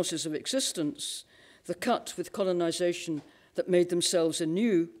sources of existence, the cut with colonization that made themselves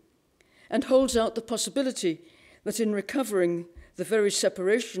anew, and holds out the possibility that in recovering the very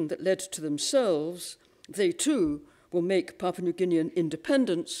separation that led to themselves, they too will make Papua New Guinean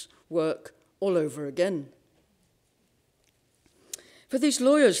independence work all over again. For these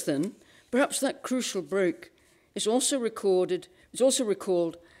lawyers, then, perhaps that crucial break is also recalled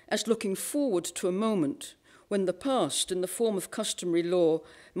as looking forward to a moment when the past, in the form of customary law,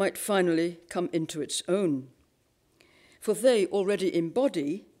 might finally come into its own. For they already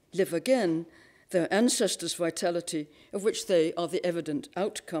embody, live again, their ancestors' vitality, of which they are the evident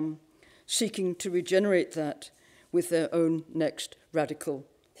outcome, seeking to regenerate that with their own next radical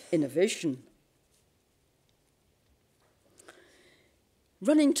innovation.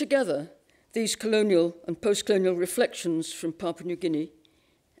 Running together these colonial and post-colonial reflections from Papua New Guinea,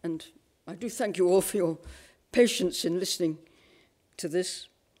 and I do thank you all for your patience in listening to this,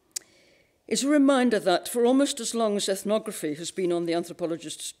 is a reminder that for almost as long as ethnography has been on the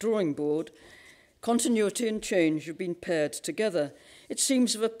anthropologist's drawing board, continuity and change have been paired together. It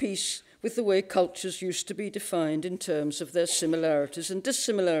seems of a piece with the way cultures used to be defined in terms of their similarities and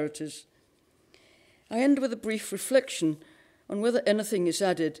dissimilarities. I end with a brief reflection on whether anything is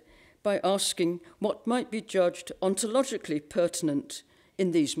added by asking what might be judged ontologically pertinent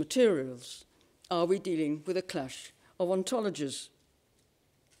in these materials. Are we dealing with a clash of ontologies?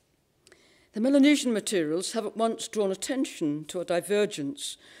 The Melanesian materials have at once drawn attention to a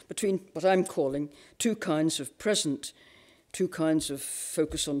divergence between what I'm calling two kinds of present, two kinds of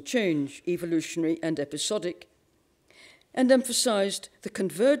focus on change, evolutionary and episodic, and emphasized the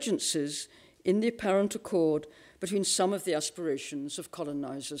convergences in the apparent accord between some of the aspirations of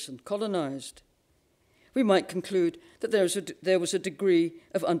colonizers and colonized. We might conclude that there was a degree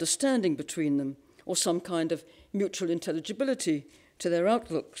of understanding between them, or some kind of mutual intelligibility to their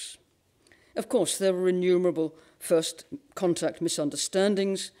outlooks. Of course, there were innumerable first contact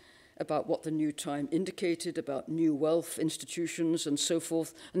misunderstandings about what the new time indicated, about new wealth, institutions, and so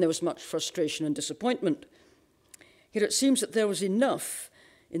forth, and there was much frustration and disappointment. Yet it seems that there was enough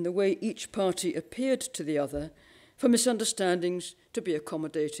in the way each party appeared to the other for misunderstandings to be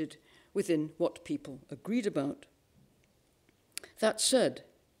accommodated within what people agreed about. That said,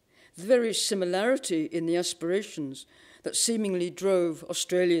 the very similarity in the aspirations that seemingly drove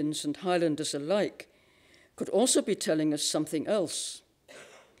Australians and Highlanders alike could also be telling us something else.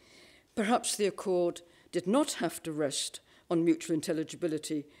 Perhaps the accord did not have to rest on mutual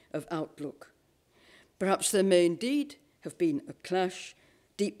intelligibility of outlook. Perhaps there may indeed have been a clash,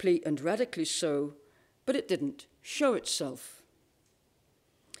 deeply and radically so, but it didn't show itself.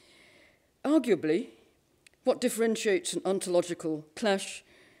 Arguably, what differentiates an ontological clash—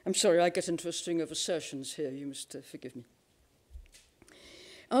 I'm sorry, I get into a string of assertions here, you must forgive me.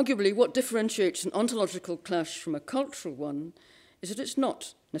 Arguably, what differentiates an ontological clash from a cultural one is that it's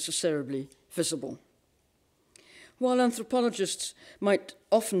not necessarily visible. While anthropologists might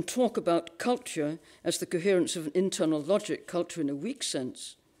often talk about culture as the coherence of an internal logic, culture in a weak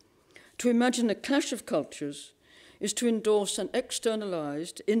sense, to imagine a clash of cultures is to endorse an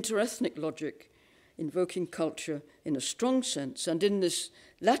externalized interethnic logic, invoking culture in a strong sense, and in this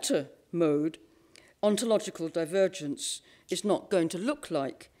latter mode, ontological divergence is not going to look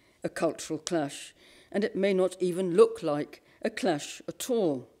like a cultural clash, and it may not even look like a clash at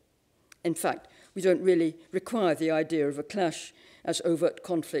all. In fact, we don't really require the idea of a clash as overt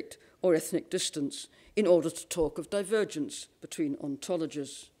conflict or ethnic distance in order to talk of divergence between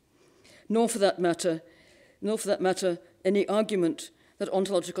ontologies. Nor for that matter, any argument that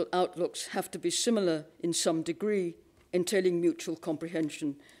ontological outlooks have to be similar in some degree, entailing mutual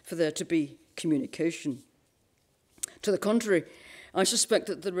comprehension for there to be communication. To the contrary, I suspect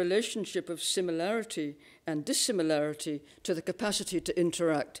that the relationship of similarity and dissimilarity to the capacity to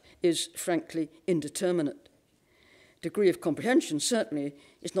interact is frankly indeterminate. Degree of comprehension certainly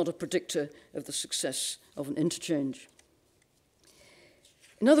is not a predictor of the success of an interchange.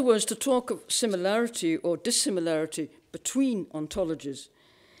 In other words, to talk of similarity or dissimilarity between ontologies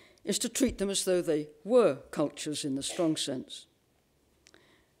is to treat them as though they were cultures in the strong sense.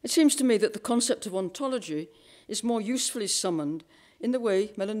 It seems to me that the concept of ontology is more usefully summoned in the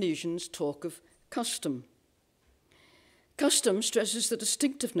way Melanesians talk of custom. Custom stresses the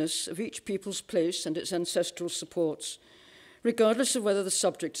distinctiveness of each people's place and its ancestral supports, regardless of whether the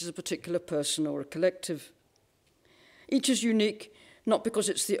subject is a particular person or a collective. Each is unique not because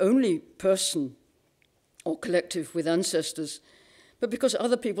it's the only person or collective with ancestors, but because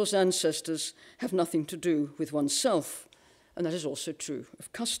other people's ancestors have nothing to do with oneself, and that is also true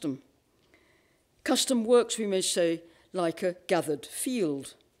of custom. Custom works, we may say, like a gathered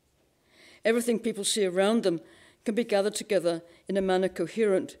field. Everything people see around them can be gathered together in a manner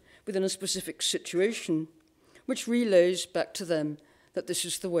coherent within a specific situation, which relays back to them that this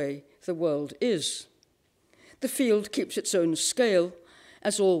is the way the world is. The field keeps its own scale,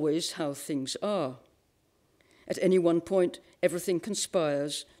 as always how things are. At any one point, everything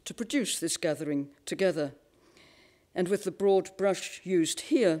conspires to produce this gathering together. And with the broad brush used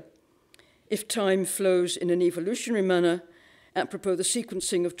here, if time flows in an evolutionary manner, apropos the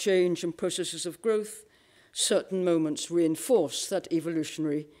sequencing of change and processes of growth, certain moments reinforce that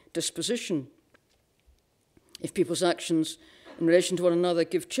evolutionary disposition. If people's actions in relation to one another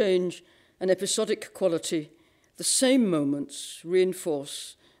give change an episodic quality, the same moments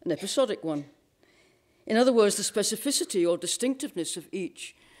reinforce an episodic one. In other words, the specificity or distinctiveness of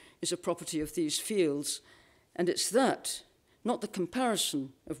each is a property of these fields, and it's that, not the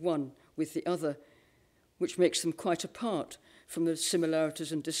comparison of one with the other, which makes them quite apart from the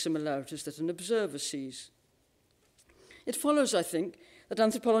similarities and dissimilarities that an observer sees. It follows, I think, that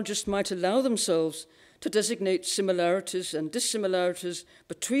anthropologists might allow themselves to designate similarities and dissimilarities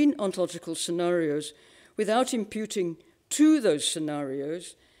between ontological scenarios without imputing to those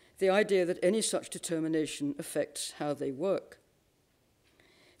scenarios the idea that any such determination affects how they work.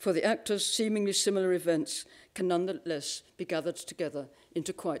 For the actors, seemingly similar events can nonetheless be gathered together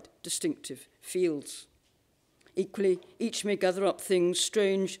into quite distinctive fields. Equally, each may gather up things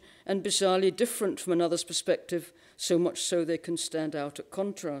strange and bizarrely different from another's perspective, so much so they can stand out at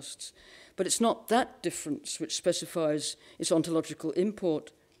contrasts. But it's not that difference which specifies its ontological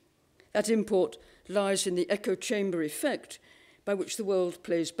import. That import lies in the echo chamber effect by which the world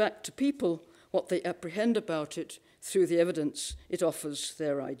plays back to people what they apprehend about it through the evidence it offers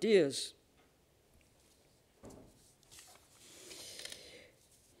their ideas.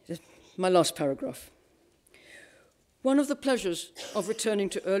 my last paragraph. One of the pleasures of returning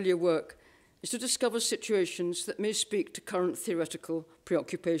to earlier work is to discover situations that may speak to current theoretical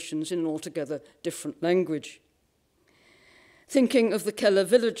preoccupations in an altogether different language. Thinking of the Keller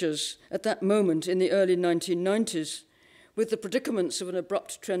villagers at that moment in the early 1990s, with the predicaments of an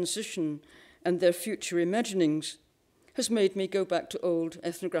abrupt transition and their future imaginings, has made me go back to old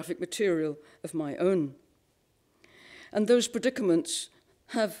ethnographic material of my own. And those predicaments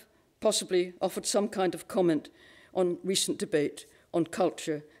have possibly offered some kind of comment on recent debate on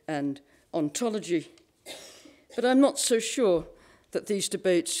culture and ontology. But I'm not so sure that these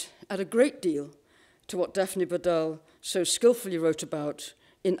debates add a great deal to what Daphne Berdahl so skillfully wrote about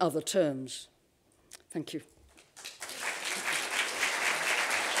in other terms. Thank you.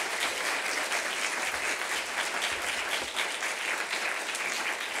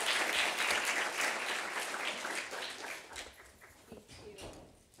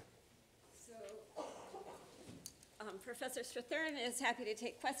 Professor Strathern is happy to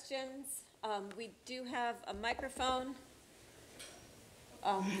take questions. We do have a microphone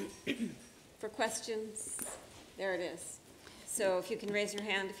for questions. There it is. So if you can raise your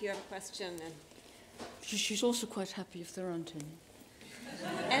hand if you have a question. And she's also quite happy if there aren't any.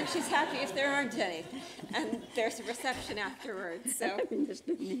 And she's happy if there aren't any. And there's a reception afterwards. So I mean, there's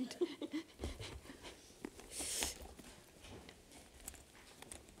no need.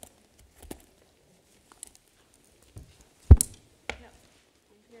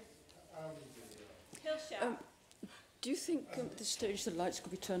 Do you think at this stage the lights could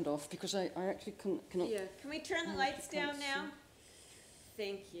be turned off? Because I actually cannot... Yeah. Can we turn the lights down now?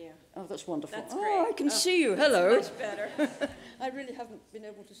 Thank you. Oh, that's wonderful. That's great. Oh, I can see you. Hello. Much better. I really haven't been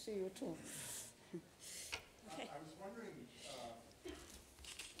able to see you at all. Okay. I was wondering if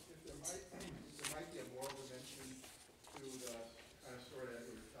there might be a moral dimension to the kind of story that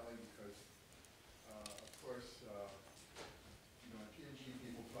you were telling, because, of course, in PNG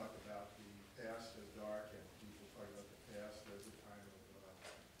people talk about the past as dark, and people talk about the past as a time of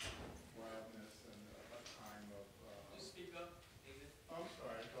wildness and a time of... Can you speak up, David? Oh, I'm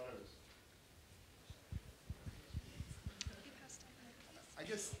sorry, I thought I was... I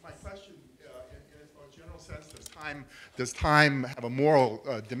guess my question, in a general sense, does time have a moral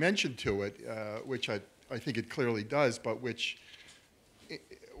dimension to it, which I think it clearly does, but which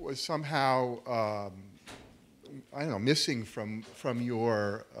was somehow, I don't know, missing from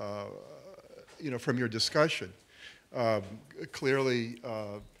your, from your discussion. Clearly,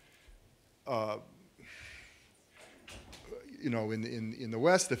 in the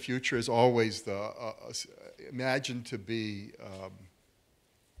West, the future is always imagined to be.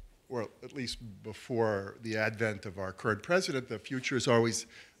 Or at least before the advent of our current president, the future is always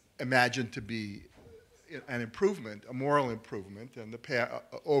imagined to be an improvement, a moral improvement, and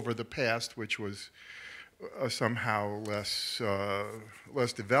over the past, which was somehow less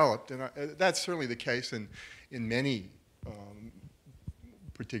developed. And that's certainly the case in many,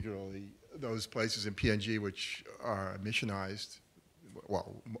 particularly those places in PNG which are missionized.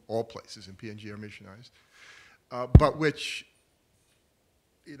 Well, all places in PNG are missionized, but which,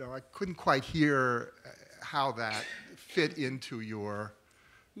 I couldn't quite hear how that fit into your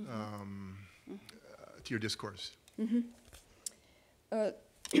to your discourse. Mm-hmm.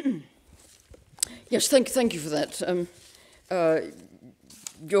 Yes, thank you for that.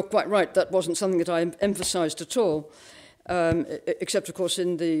 You're quite right. That wasn't something that I emphasised at all, except, of course,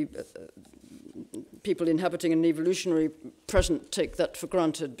 in the people inhabiting an evolutionary present take that for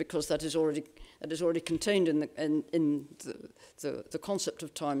granted, because that is already contained in the concept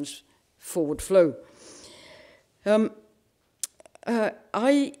of time's forward flow. I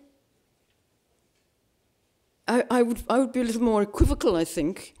would be a little more equivocal, I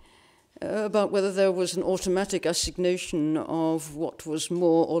think, about whether there was an automatic assignation of what was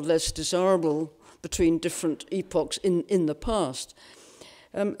more or less desirable between different epochs in the past.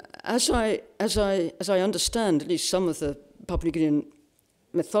 As I understand, at least some of the Papua New Guinean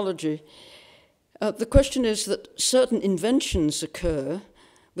mythology, the question is that certain inventions occur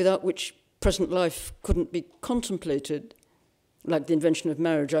without which present life couldn't be contemplated, like the invention of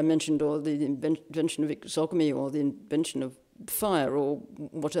marriage I mentioned, or the invention of exogamy, or the invention of fire, or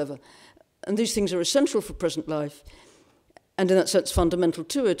whatever. And these things are essential for present life, and in that sense fundamental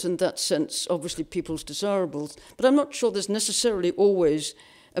to it, and in that sense obviously people's desirables. But I'm not sure there's necessarily always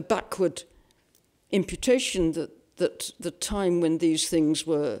a backward imputation that the time when these things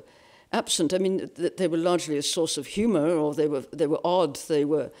were absent, I mean, they were largely a source of humour, or they were odd, they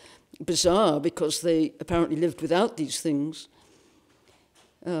were bizarre, because they apparently lived without these things.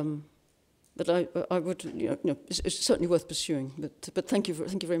 But I would, it's certainly worth pursuing. But thank you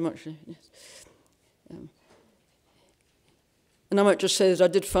very much. Yes. And I might just say that I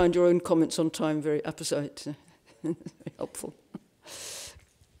did find your own comments on time very apposite, very helpful.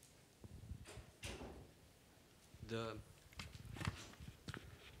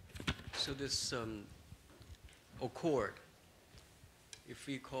 So this accord, if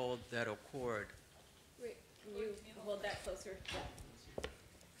we call that accord, Wait, can you hold that closer? Yeah.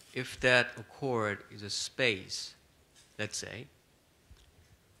 if that accord is a space, let's say,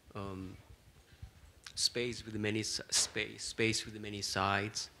 space with many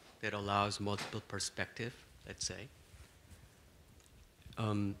sides that allows multiple perspective, let's say,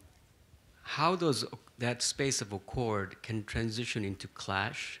 how does that space of accord can transition into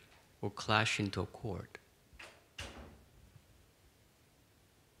clash or clash into accord?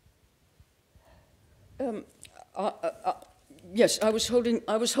 Yes, I was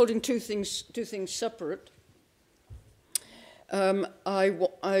holding two things separate.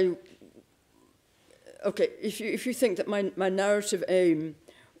 Okay, if you think that my narrative aim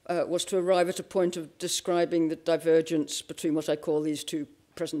was to arrive at a point of describing the divergence between what I call these two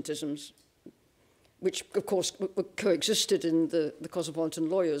presentisms, which of course coexisted in the cosmopolitan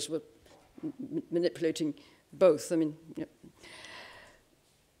lawyers were manipulating both. I mean, yeah.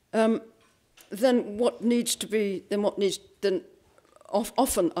 Then what needs to be?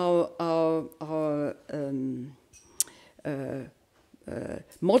 Often our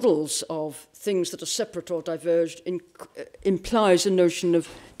models of things that are separate or diverged implies a notion of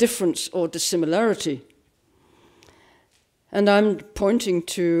difference or dissimilarity. And I'm pointing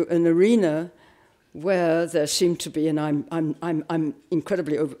to an arena where there seem to be, and I'm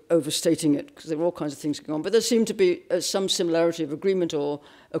incredibly overstating it because there are all kinds of things going on, but there seemed to be some similarity of agreement or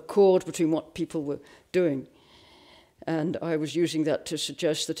accord between what people were doing. And I was using that to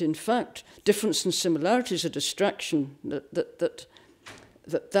suggest that, in fact, difference and similarity is a distraction,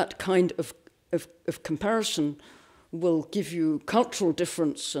 that kind of comparison will give you cultural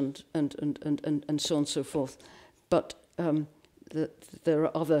difference and so on and so forth. But there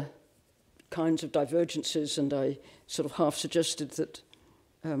are other kinds of divergences, and I sort of half suggested that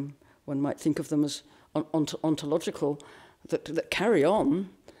one might think of them as ontological, that carry on.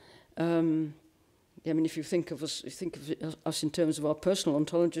 I mean, if you think of us in terms of our personal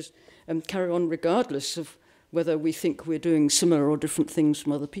ontologies, carry on regardless of whether we think we're doing similar or different things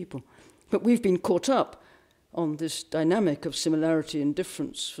from other people. But we've been caught up on this dynamic of similarity and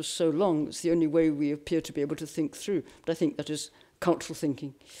difference for so long. It's the only way we appear to be able to think through. But I think that is cultural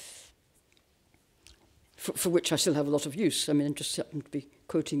thinking, for which I still have a lot of use. I mean, I just happen to be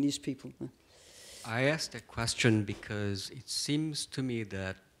quoting these people. I asked that question because it seems to me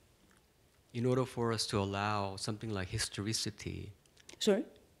that in order for us to allow something like historicity. Sorry?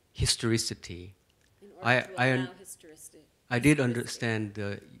 Historicity. In order to allow historicity. I did understand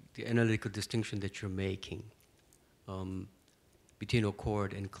the analytical distinction that you're making between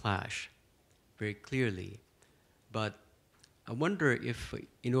accord and clash very clearly. But I wonder if,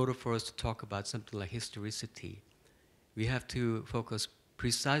 in order for us to talk about something like historicity, we have to focus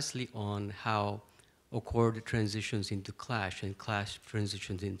precisely on how accord transitions into clash and clash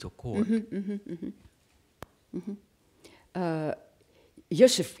transitions into accord.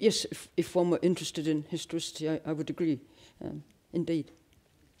 Yes, if one were interested in historicity, I would agree, indeed.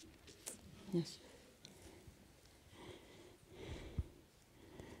 Yes.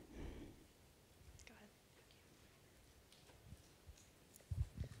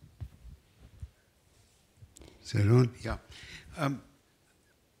 Is that on? Yeah.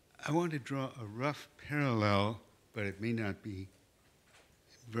 I want to draw a rough parallel, but it may not be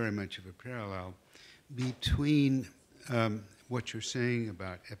very much of a parallel, between what you're saying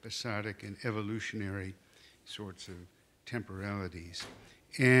about episodic and evolutionary sorts of temporalities.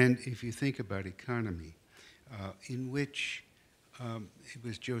 And if you think about economy, in which it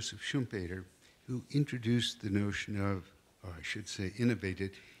was Joseph Schumpeter who introduced the notion of, or I should say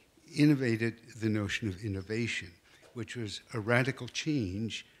innovated the notion of innovation, which was a radical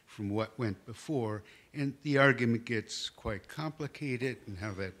change from what went before, and the argument gets quite complicated and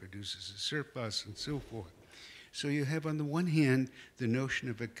how that produces a surplus and so forth. So you have on the one hand the notion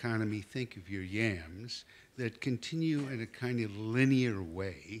of economy, think of your yams, that continue in a kind of linear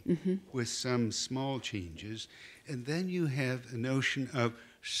way with some small changes, and then you have a notion of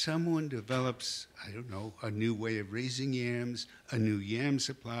someone develops, I don't know, a new way of raising yams, a new yam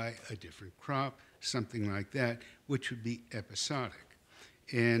supply, a different crop, something like that, which would be episodic.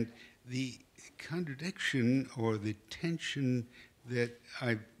 And the contradiction or the tension that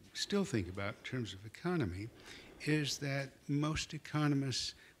I still think about in terms of economy is that most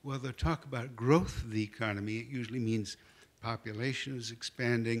economists well, they'll talk about growth of the economy. It usually means population is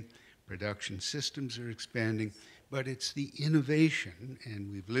expanding, production systems are expanding, but it's the innovation,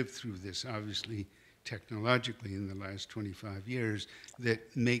 and we've lived through this obviously technologically in the last 25 years,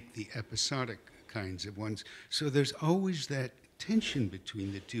 that make the episodic kinds of ones. So there's always that tension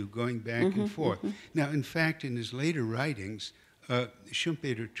between the two, going back and forth. Now, in fact, in his later writings,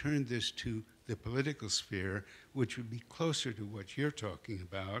 Schumpeter turned this to the political sphere, which would be closer to what you're talking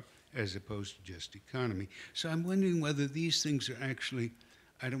about, as opposed to just economy. So I'm wondering whether these things are actually,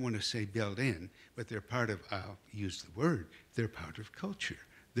 I don't want to say built in, but they're part of, I'll use the word, they're part of culture.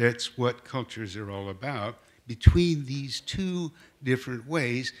 That's what cultures are all about, between these two different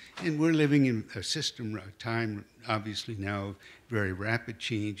ways. And we're living in a system, a time, obviously now, of very rapid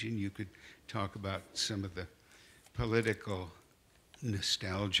change, and you could talk about some of the political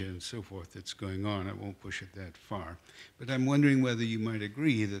nostalgia and so forth that's going on. I won't push it that far. But I'm wondering whether you might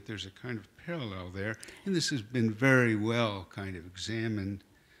agree that there's a kind of parallel there, and this has been very well kind of examined,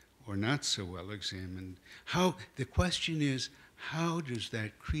 or not so well examined. How, the question is, how does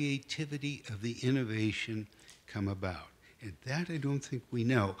that creativity of the innovation come about? And that I don't think we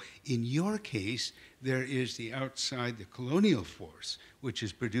know. In your case, there is the outside, the colonial force, which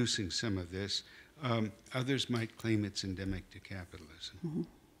is producing some of this. Others might claim it's endemic to capitalism.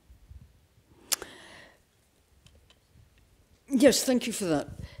 Yes, thank you for that.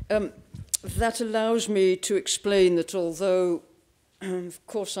 That allows me to explain that although, of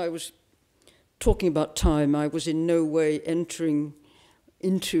course, I was talking about time, I was in no way entering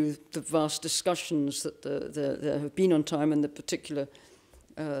into the vast discussions that there have been on time, and the particular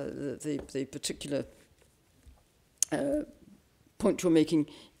point you're making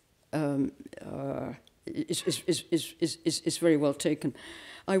is very well taken.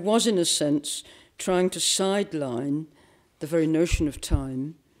 I was, in a sense, trying to sideline the very notion of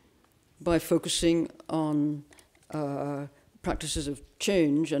time by focusing on practices of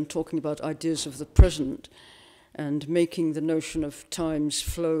change and talking about ideas of the present, and making the notion of time's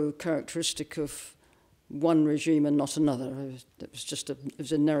flow characteristic of one regime and not another. It was just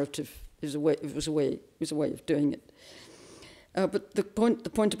a narrative. It was a way of doing it. But the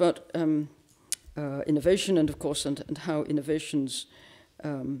point about innovation, and of course, and how innovations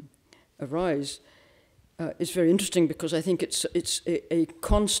arise, is very interesting, because I think it's a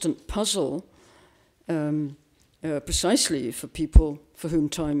constant puzzle, precisely for people for whom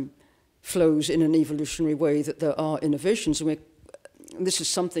time flows in an evolutionary way, that there are innovations, and this is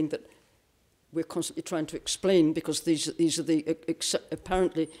something that we're constantly trying to explain, because these are the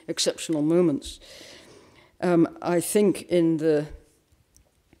apparently exceptional moments. I think in the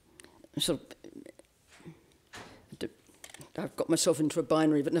sort of, I've got myself into a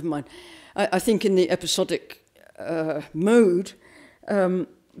binary, but never mind. I think in the episodic mode,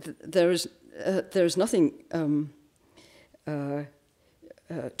 there is nothing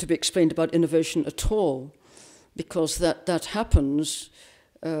to be explained about innovation at all, because that happens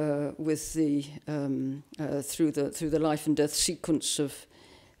with the through the life and death sequence of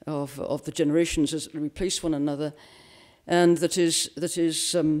the generations as they replace one another, and that is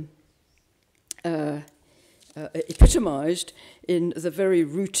epitomized in the very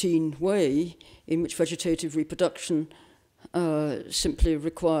routine way in which vegetative reproduction simply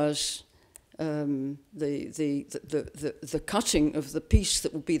requires the cutting of the piece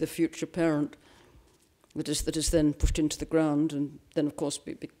that will be the future parent, that is then pushed into the ground, and then of course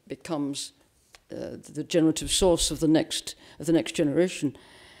becomes the generative source of the next generation,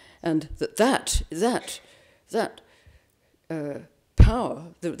 and that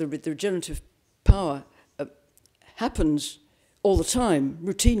power, the regenerative power, happens all the time,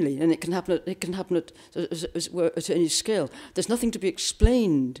 routinely, and it can happen at as it were at any scale. There's nothing to be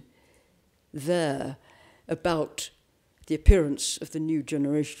explained there about the appearance of the new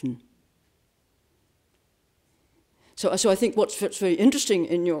generation. So I think what's very interesting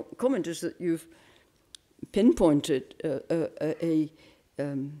in your comment is that you've pinpointed a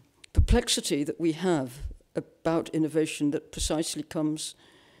perplexity that we have about innovation that precisely comes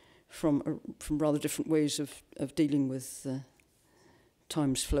from rather different ways of dealing with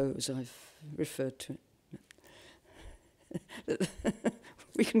time's flow, as I've referred to it.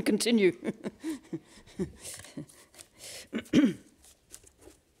 We can continue. Okay,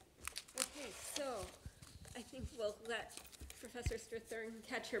 so I think we'll let Professor Strathern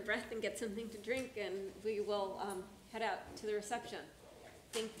catch her breath and get something to drink, and we will head out to the reception.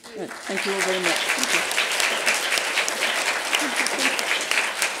 Thank you. Right, thank you all very much. Thank you. Thank you.